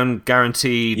turn down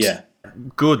guaranteed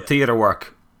good theatre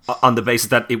work on the basis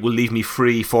that it will leave me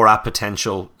free for a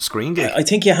potential screen gig. I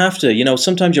think you have to. You know,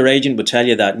 sometimes your agent would tell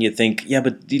you that, and you think, yeah,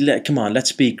 but come on, let's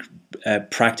speak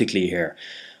practically here.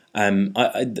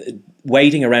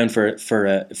 Waiting around for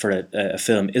a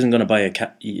film isn't going to buy a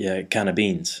can of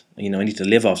beans. You know, I need to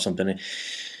live off something,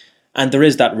 and there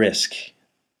is that risk.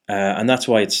 And that's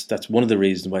why that's one of the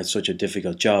reasons why it's such a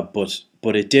difficult job.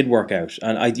 But it did work out,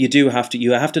 and you have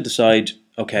to decide.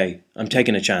 Okay, I'm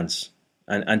taking a chance,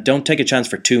 and don't take a chance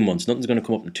for 2 months. Nothing's going to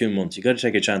come up in 2 months. You got to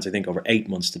take a chance. I think over 8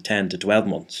 months to 10 to 12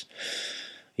 months.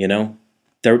 You know,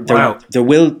 there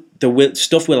will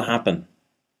stuff will happen.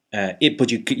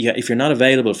 If you're not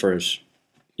available for it,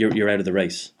 you're out of the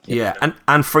race. Yeah,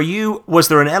 and for you, was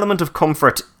there an element of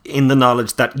comfort in the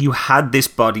knowledge that you had this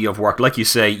body of work? Like you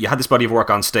say, you had this body of work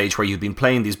on stage where you'd been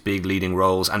playing these big leading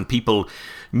roles, and people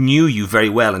knew you very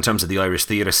well in terms of the Irish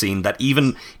theatre scene, that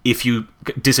even if you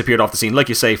disappeared off the scene, like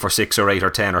you say, for 6 or 8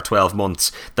 or 10 or 12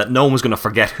 months, that no one was going to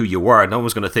forget who you were. No one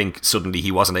was going to think suddenly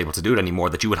he wasn't able to do it anymore,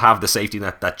 that you would have the safety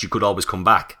net that you could always come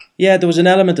back. Yeah, there was an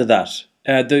element of that.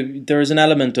 There is an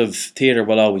element of theatre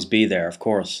will always be there, of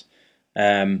course.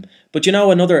 But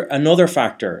another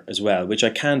factor as well, which I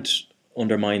can't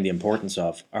undermine the importance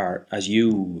of, are, as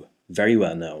you very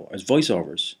well know, as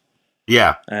voiceovers.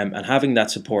 Yeah. And having that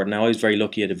support. Now, I was very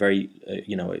lucky at a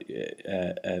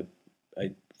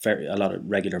lot of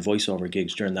regular voiceover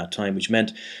gigs during that time, which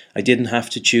meant I didn't have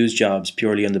to choose jobs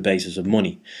purely on the basis of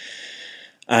money.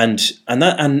 And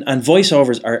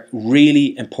voiceovers are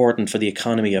really important for the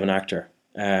economy of an actor.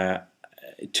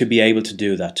 To be able to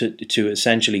do that, to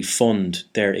essentially fund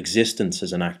their existence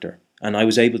as an actor. And I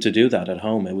was able to do that at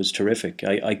home. It was terrific.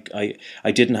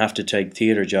 I didn't have to take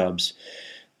theatre jobs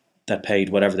that paid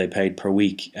whatever they paid per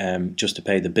week just to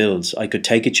pay the bills. I could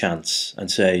take a chance and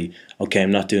say, okay,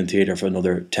 I'm not doing theatre for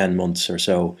another 10 months or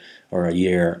so, or a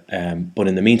year. But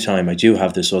in the meantime, I do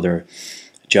have this other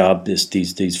job, these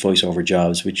voiceover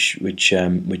jobs, which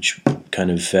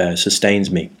kind of sustains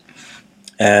me.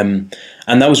 And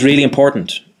that was really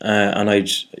important. And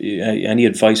any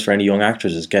advice for any young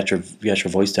actors is get your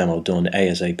voice demo done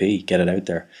ASAP. Get it out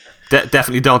there.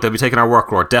 Definitely don't. They'll be taking our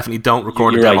work, Roar. Definitely don't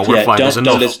record a demo. Right, we're fine.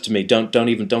 Don't listen to me. Don't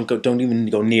even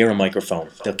go near a microphone.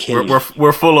 They'll kill you.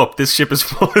 We're full up. This ship is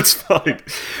full. It's fine.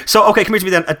 So, okay, come here to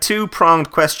me then. A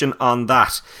two-pronged question on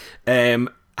that.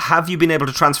 Have you been able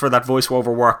to transfer that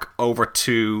voiceover work over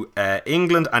to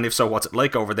England? And if so, what's it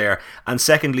like over there? And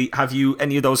secondly, have you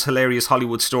any of those hilarious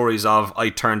Hollywood stories of I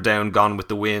turned down Gone with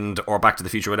the Wind or Back to the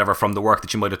Future, whatever, from the work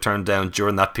that you might have turned down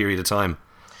during that period of time?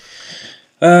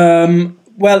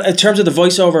 Well, in terms of the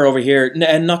voiceover over here,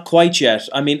 not quite yet.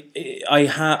 I mean,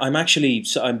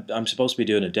 I'm supposed to be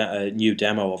doing a new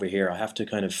demo over here. I have to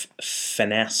kind of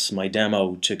finesse my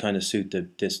demo to kind of suit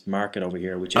this market over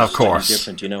here, which is slightly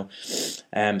different, you know.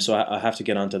 So I have to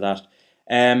get onto that.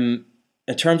 In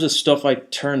terms of stuff I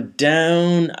turned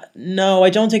down, no, I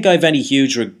don't think I have any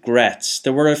huge regrets.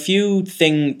 There were a few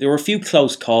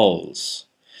close calls.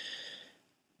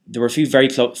 There were a few very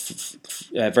close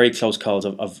calls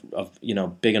of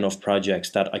big enough projects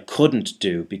that I couldn't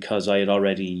do because I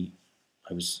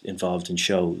was involved in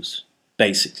shows,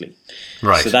 basically.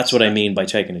 Right. So that's what I mean by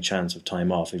taking a chance of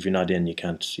time off. If you're not in, you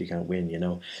can't win, you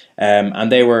know.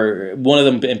 And they were, one of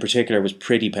them in particular was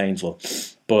pretty painful,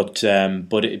 but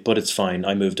it's fine.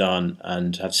 I moved on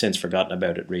and have since forgotten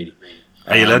about it. Really.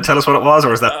 Are you allowed to tell us what it was,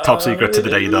 or is that top secret to the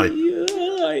day you die?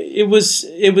 It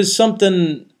was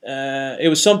something. It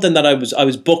was something that I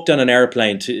was booked on an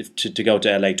airplane to go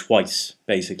to LA twice,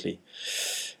 basically,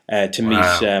 to meet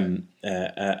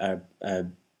a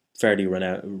fairly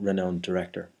renowned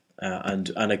director,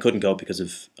 and I couldn't go because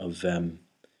of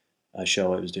a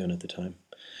show I was doing at the time.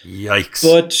 Yikes!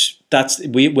 But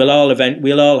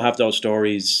we'll all have those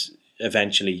stories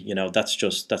eventually, you know. That's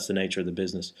the nature of the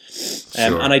business.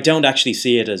 Sure. And I don't actually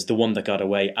see it as the one that got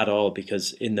away at all,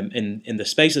 because in the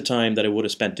space of time that I would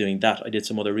have spent doing that, I did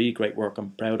some other really great work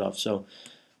I'm proud of. So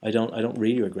I don't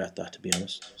really regret that, to be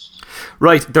honest.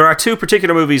 Right, there are two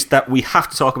particular movies that we have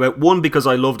to talk about. One because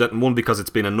I loved it, and one because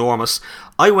it's been enormous.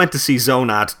 I went to see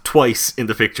Zonad twice in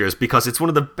the pictures because it's one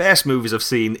of the best movies I've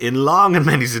seen in long and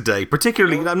many's a day.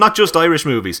 Particularly, not just Irish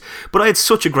movies, but I had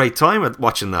such a great time at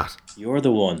watching that. You're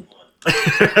the one.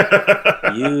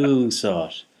 You saw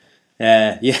it.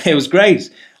 Yeah, it was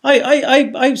great.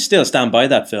 I still stand by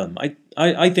that film.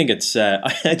 I think it's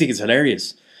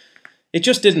hilarious. It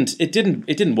just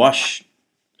didn't wash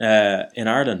in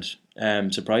Ireland.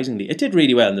 Surprisingly, it did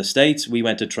really well in the States. We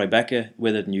went to Tribeca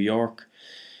with it in New York.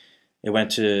 It went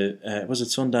to was it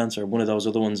Sundance or one of those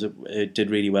other ones? It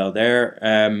did really well there,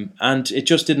 and it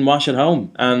just didn't wash at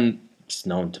home. And there's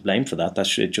no one to blame for that.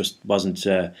 It just wasn't.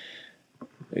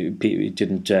 It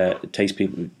didn't taste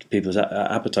people's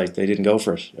appetite. They didn't go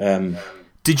for it.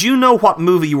 Did you know what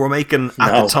movie you were making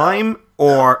at the time,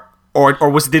 or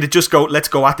did it just go, let's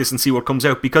go at this and see what comes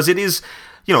out? Because it is,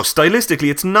 you know,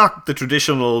 stylistically, it's not the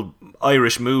traditional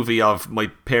Irish movie of my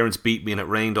parents beat me and it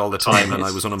rained all the time and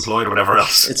I was unemployed or whatever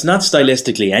else. It's not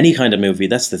stylistically any kind of movie.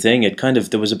 That's the thing.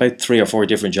 There was about 3 or 4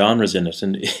 different genres in it,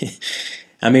 and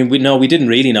I mean, we didn't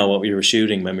really know what we were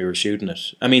shooting when we were shooting it.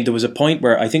 I mean, there was a point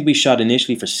where I think we shot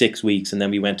initially for 6 weeks, and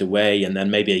then we went away, and then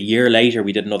maybe a year later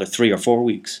we did another 3 or 4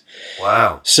 weeks.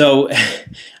 Wow. So,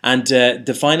 and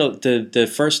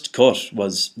the first cut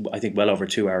was, I think, well over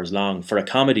 2 hours long. For a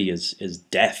comedy, is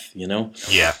death, you know.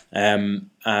 Yeah.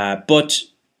 But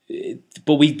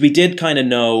we did kind of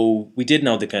know,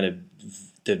 the kind of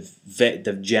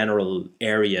the general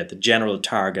area, the general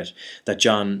target that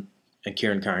John and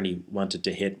Kieran Carney wanted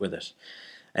to hit with it.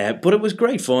 But it was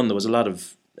great fun. There was a lot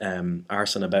of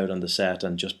arson about on the set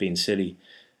and just being silly.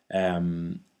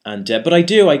 But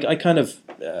I kind of,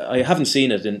 I haven't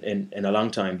seen it in a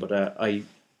long time, but I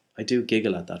do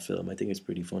giggle at that film. I think it's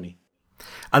pretty funny.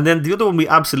 And then the other one we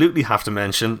absolutely have to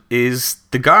mention is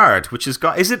The Guard, which is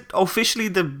it officially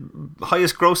the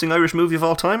highest grossing Irish movie of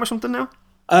all time or something now?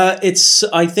 I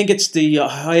think it's the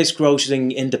highest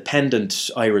grossing independent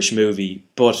Irish movie,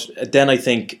 but then I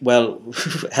think, well,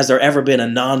 has there ever been a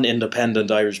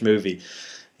non-independent Irish movie?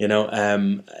 You know,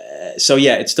 so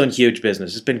yeah, it's done huge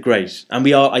business. It's been great, and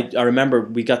I remember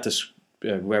we got this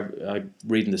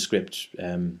reading the script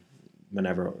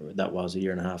whenever that was, a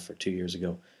year and a half or 2 years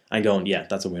ago, and going, yeah,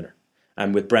 that's a winner.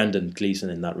 And with Brendan Gleeson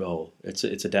in that role, it's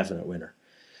a definite winner.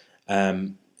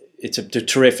 It's a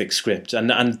terrific script,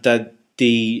 and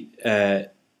the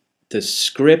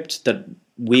script that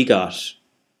we got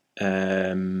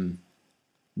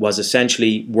was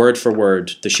essentially word for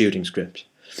word the shooting script.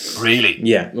 Really?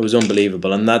 Yeah, it was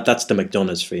unbelievable, and that's the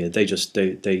McDonaghs for you. They just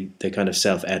they kind of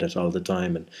self-edit all the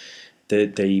time, and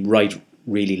they write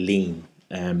really lean.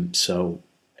 So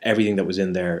everything that was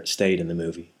in there stayed in the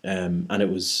movie, and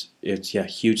it's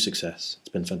huge success. It's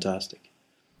been fantastic.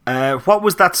 What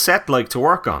was that set like to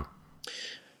work on?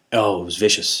 Oh, it was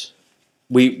vicious.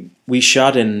 We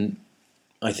shot in,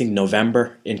 I think,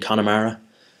 November in Connemara.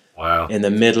 Wow. In the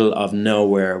middle of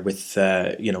nowhere with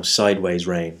sideways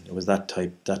rain. It was that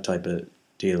type of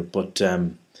deal. But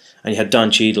and you had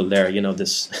Don Cheadle there. You know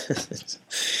this.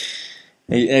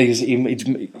 I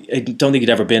don't think he'd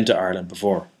ever been to Ireland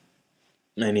before,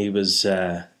 and he was.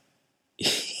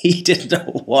 He didn't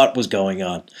know what was going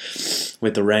on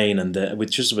with the rain and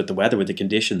with the weather, with the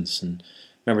conditions. And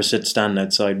I remember standing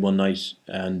outside one night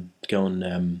and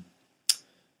going,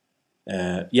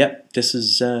 this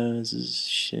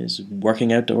is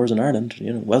working outdoors in Ireland.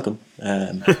 You know, welcome.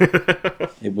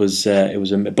 It was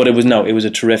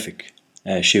a terrific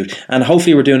shoot, and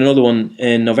hopefully we're doing another one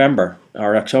in November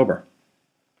or October.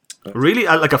 Really,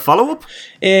 like a follow up?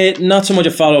 Not so much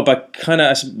a follow up, but kind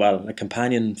of a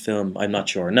companion film. I'm not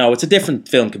sure. No, it's a different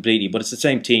film completely, but it's the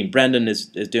same team. Brendan is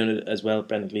doing it as well,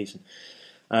 Brendan Gleeson,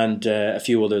 and a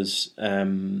few others.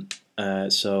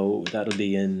 So that'll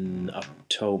be in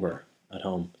October at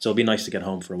home. So it'll be nice to get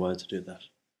home for a while to do that.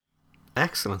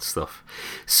 Excellent stuff.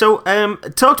 So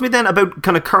talk to me then about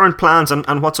kind of current plans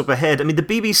and what's up ahead. I mean, the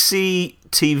BBC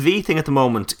TV thing at the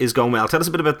moment is going well. Tell us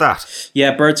a bit about that.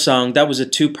 Yeah, Birdsong. That was a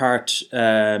 2-part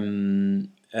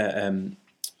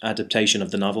adaptation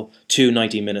of the novel,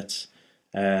 90 minutes,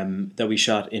 that we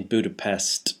shot in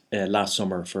Budapest last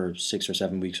summer for 6 or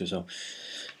 7 weeks or so.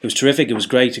 It was terrific. It was a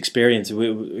great experience.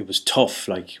 It was tough.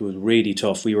 Like, it was really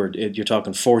tough. You're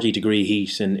talking 40-degree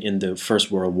heat in the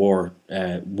First World War,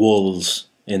 wolves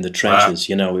in the trenches.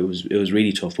 Wow. You know, it was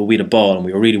really tough. But we had a ball, and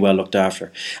we were really well looked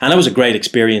after. And that was a great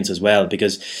experience as well,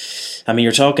 because, I mean,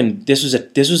 you're talking, this was a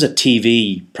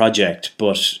TV project,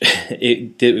 but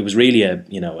it was really a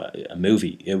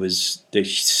movie. The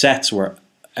sets were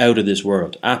out of this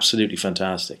world, absolutely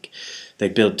fantastic. They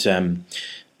built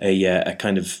a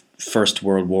kind of First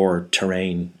World War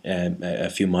terrain a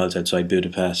few miles outside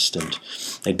Budapest, and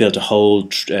they built a whole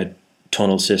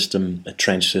tunnel system, a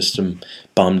trench system,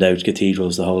 bombed out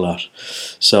cathedrals, the whole lot.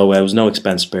 So it was no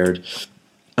expense spared,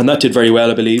 and that did very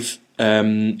well, I believe.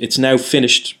 It's now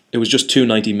finished. It was just 2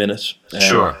 90-minute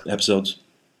episodes,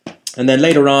 and then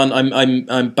later on,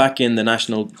 I'm back in the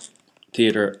National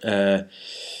Theatre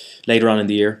later on in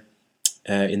the year,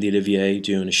 in the Olivier,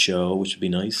 doing a show, which would be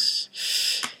nice.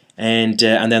 And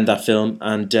then that film,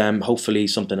 and hopefully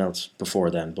something else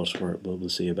before then, but we'll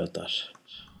see about that.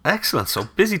 Excellent. So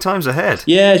busy times ahead.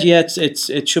 Yeah.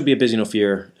 It should be a busy enough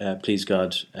year, please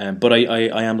God. But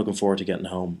I am looking forward to getting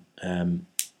home and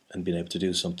being able to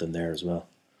do something there as well.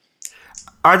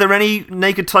 Are there any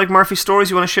Naked Tig Murphy stories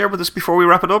you want to share with us before we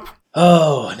wrap it up?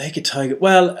 Oh, Naked Tig.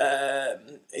 Well,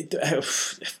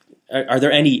 are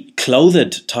there any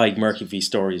clothed Tig Murphy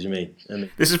stories, you mean?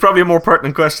 This is probably a more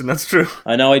pertinent question, that's true.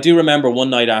 I know, I do remember one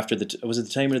night after was it the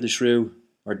Taming of the Shrew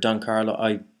or Don Carlo?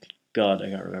 I can't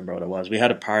remember what it was. We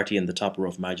had a party in the Top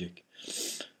Rough Magic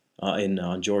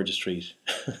on Georgia Street.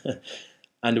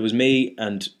 And it was me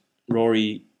and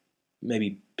Rory,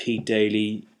 maybe Pete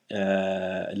Daly,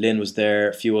 Lynn was there,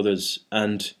 a few others,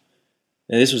 and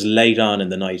this was late on in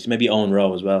the night, maybe Owen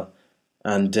Rowe as well.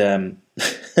 And the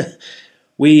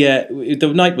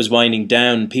night was winding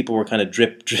down. People were kind of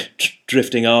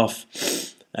drifting off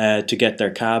to get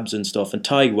their cabs and stuff. And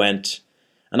Tig went,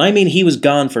 and I mean, he was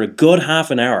gone for a good half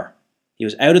an hour. He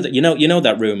was out of the, you know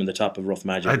that room in the top of Rough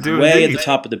Magic. I do way indeed. At the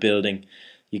top of the building.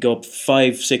 You go up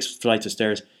 5-6 flights of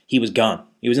stairs. He was gone.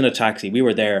 He was in a taxi. We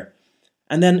were there.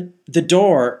 And then the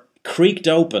door creaked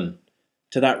open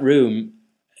to that room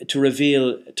to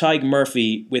reveal Tig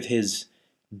Murphy with his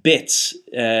bits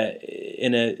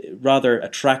in a rather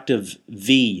attractive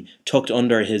V tucked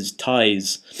under his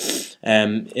thighs,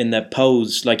 in the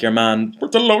pose like your man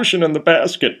with the lotion in the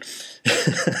basket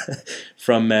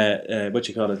from what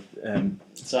you call it,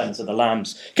 Silence of the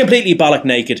Lambs, completely bollock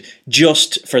naked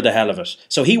just for the hell of it.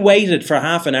 So he waited for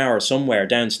half an hour somewhere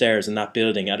downstairs in that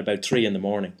building at about 3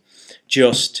 a.m.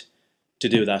 just to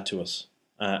do that to us,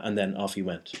 and then off he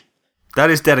went. That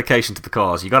is dedication to the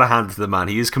cause. You got to hand it to the man.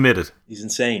 He is committed. He's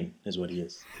insane, is what he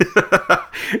is.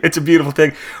 It's a beautiful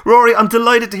thing. Rory, I'm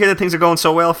delighted to hear that things are going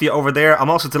so well for you over there. I'm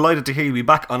also delighted to hear you be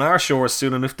back on our shores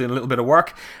soon enough doing a little bit of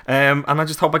work. And I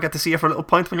just hope I get to see you for a little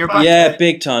pint when you're back. Yeah,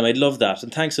 big time. I'd love that.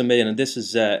 And thanks a million. And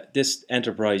this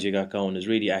enterprise you got going is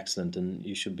really excellent, and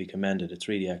you should be commended. It's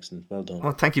really excellent. Well done.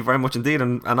 Well, thank you very much indeed.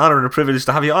 And an honour and a privilege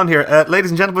to have you on here.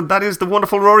 Ladies and gentlemen, that is the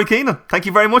wonderful Rory Keenan. Thank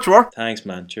you very much, Rory. Thanks,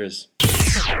 man. Cheers.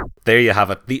 There you have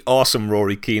it, the awesome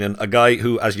Rory Keenan, a guy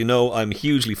who, as you know, I'm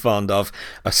hugely fond of,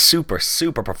 a super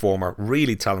performer,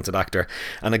 really talented actor,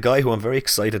 and a guy who I'm very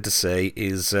excited to say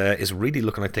is really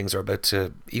looking like things are about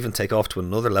to even take off to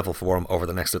another level for him over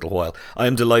the next little while. I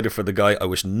am delighted for the guy. I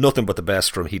wish nothing but the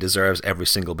best for him. He deserves every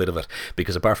single bit of it,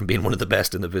 because apart from being one of the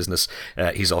best in the business,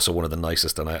 he's also one of the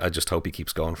nicest, and I just hope he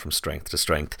keeps going from strength to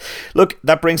strength. Look,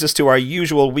 that brings us to our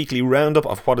usual weekly roundup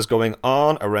of what is going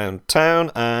on around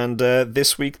town, and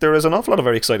this week there is an awful lot of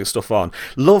very exciting stuff on.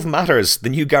 Love Matters, the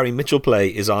new Gary Mitchell play,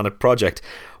 is on at Project.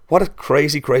 What a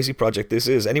crazy project this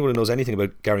is. Anyone who knows anything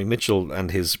about Gary Mitchell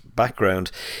and his background,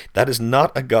 that is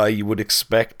not a guy you would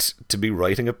expect to be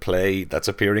writing a play that's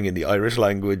appearing in the Irish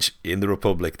language in the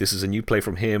Republic. This is a new play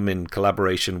from him in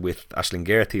collaboration with Aisling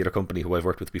Gare Theatre Company, who I've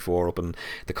worked with before up in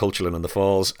the Cultural and the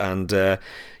Falls. And, to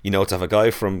have a guy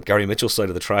from Gary Mitchell's side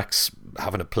of the tracks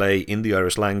having a play in the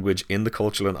Irish language, in the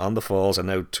Cultural and on the Falls, and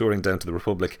now touring down to the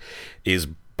Republic is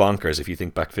bonkers if you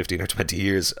think back 15 or 20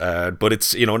 years, but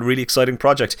it's a really exciting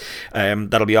project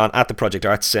that'll be on at the Project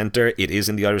Arts Centre. It is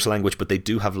in the Irish language, but they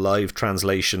do have live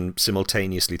translation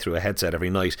simultaneously through a headset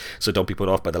every night, so don't be put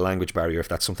off by the language barrier if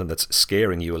that's something that's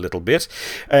scaring you a little bit.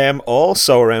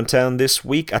 Also around town this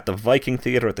week at the Viking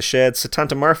Theatre at the Shed,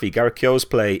 Satanta Murphy, Garrett Keogh's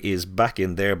play, is back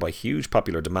in there by huge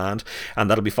popular demand,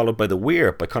 and that'll be followed by The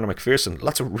Weir by Conor McPherson.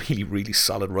 Lots of really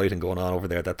solid writing going on over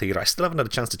there at that theatre. I still haven't had a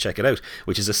chance to check it out,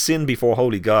 which is a sin before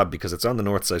Holy God, because it's on the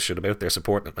north side. Should have been out there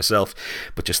supporting it myself,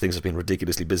 but just things have been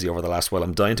ridiculously busy over the last while.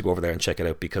 I'm dying to go over there and check it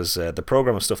out, because the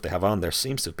programme of stuff they have on there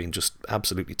seems to have been just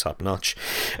absolutely top notch.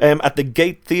 At the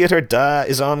Gate Theatre, Da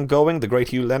is ongoing, the great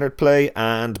Hugh Leonard play,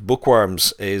 and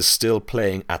Bookworms is still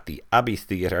playing at the Abbey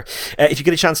Theatre. If you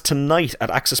get a chance tonight at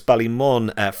Access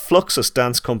Ballymun, Fluxus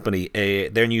Dance Company,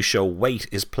 their new show Wait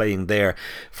is playing there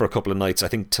for a couple of nights. I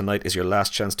think tonight is your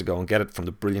last chance to go and get it from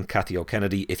the brilliant Cathy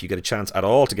O'Kennedy. If you get a chance at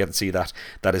all to get and see that,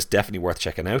 that is definitely worth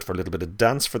checking out for a little bit of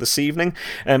dance for this evening.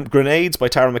 Grenades by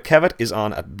Tara McKevitt is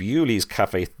on at Bewley's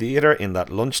Cafe Theatre in that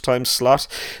lunchtime slot.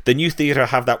 The New Theatre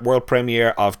have that world premiere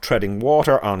of Treading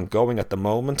Water ongoing at the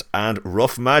moment, and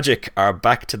Rough Magic are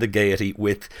back to the gaiety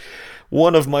with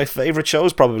one of my favourite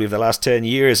shows probably of the last 10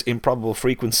 years, Improbable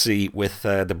Frequency, with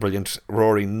the brilliant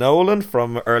Rory Nolan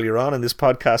from earlier on in this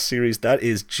podcast series. That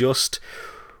is just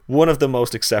one of the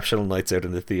most exceptional nights out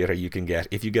in the theatre you can get.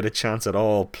 If you get a chance at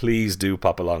all, please do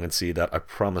pop along and see that. I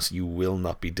promise you will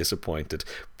not be disappointed.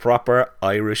 Proper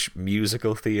Irish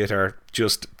musical theatre,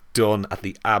 just done at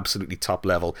the absolutely top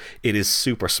level. It is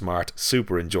super smart,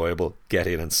 super enjoyable. Get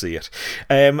in and see it.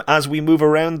 As we move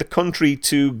around the country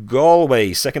to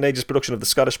Galway, Second Age's production of the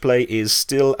Scottish play is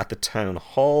still at the Town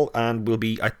Hall and will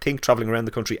be, I think, travelling around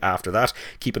the country after that.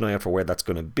 Keep an eye out for where that's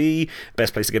going to be.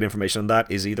 Best place to get information on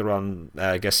that is either on,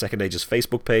 Second Age's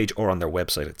Facebook page or on their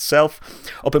website itself.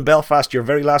 Up in Belfast, your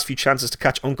very last few chances to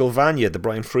catch Uncle Vanya, the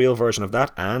Brian Friel version of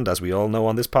that, and as we all know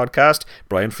on this podcast,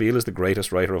 Brian Friel is the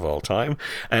greatest writer of all time.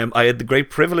 I had the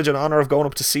great privilege and honour of going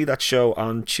up to see that show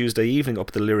on Tuesday evening up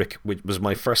at the Lyric, which was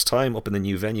my first time up in the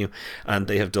new venue, and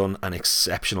they have done an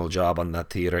exceptional job on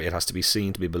that theatre. It has to be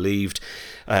seen to be believed.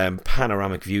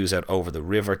 Panoramic views out over the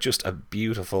river, just a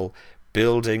beautiful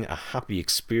building, a happy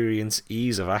experience,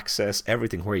 ease of access,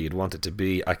 everything where you'd want it to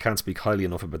be. I can't speak highly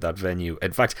enough about that venue.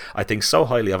 In fact, I think so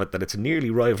highly of it that it's nearly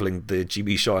rivaling the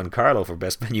GB Shaw in Carlow for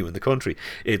best venue in the country.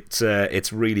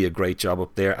 It's really a great job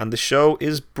up there, and the show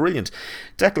is brilliant.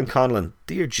 Declan Conlon,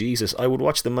 dear Jesus, I would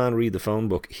watch the man read the phone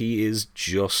book. He is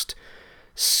just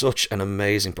such an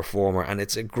amazing performer, and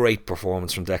it's a great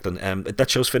performance from Declan. That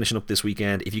show's finishing up this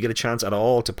weekend. If you get a chance at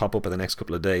all to pop up in the next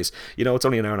couple of days, it's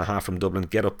only an hour and a half from Dublin.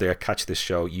 Get up there, catch this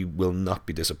show. You will not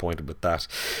be disappointed with that.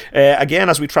 Again,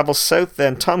 as we travel south,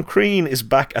 then Tom Crean is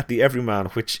back at the Everyman,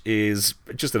 which is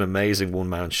just an amazing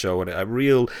one-man show and a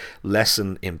real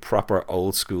lesson in proper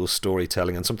old school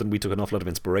storytelling, and something we took an awful lot of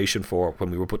inspiration for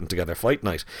when we were putting together Fight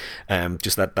Night.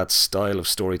 Just that style of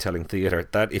storytelling theatre.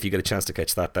 That, if you get a chance to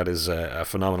catch that is a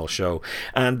phenomenal show.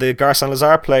 And the Gar St.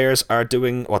 Lazare players are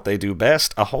doing what they do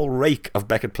best, a whole rake of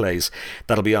Beckett plays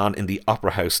that'll be on in the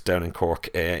Opera House down in Cork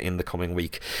in the coming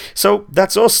week. So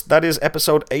that's us. That is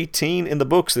episode 18 in the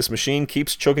books. This machine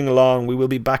keeps chugging along. We will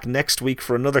be back next week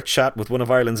for another chat with one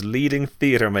of Ireland's leading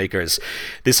theatre makers.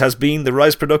 This has been the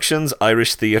Rise Productions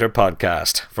Irish Theatre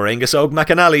Podcast. For Angus Og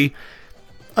McAnally,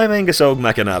 I'm Angus Og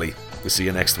McAnally. We'll see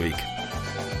you next week.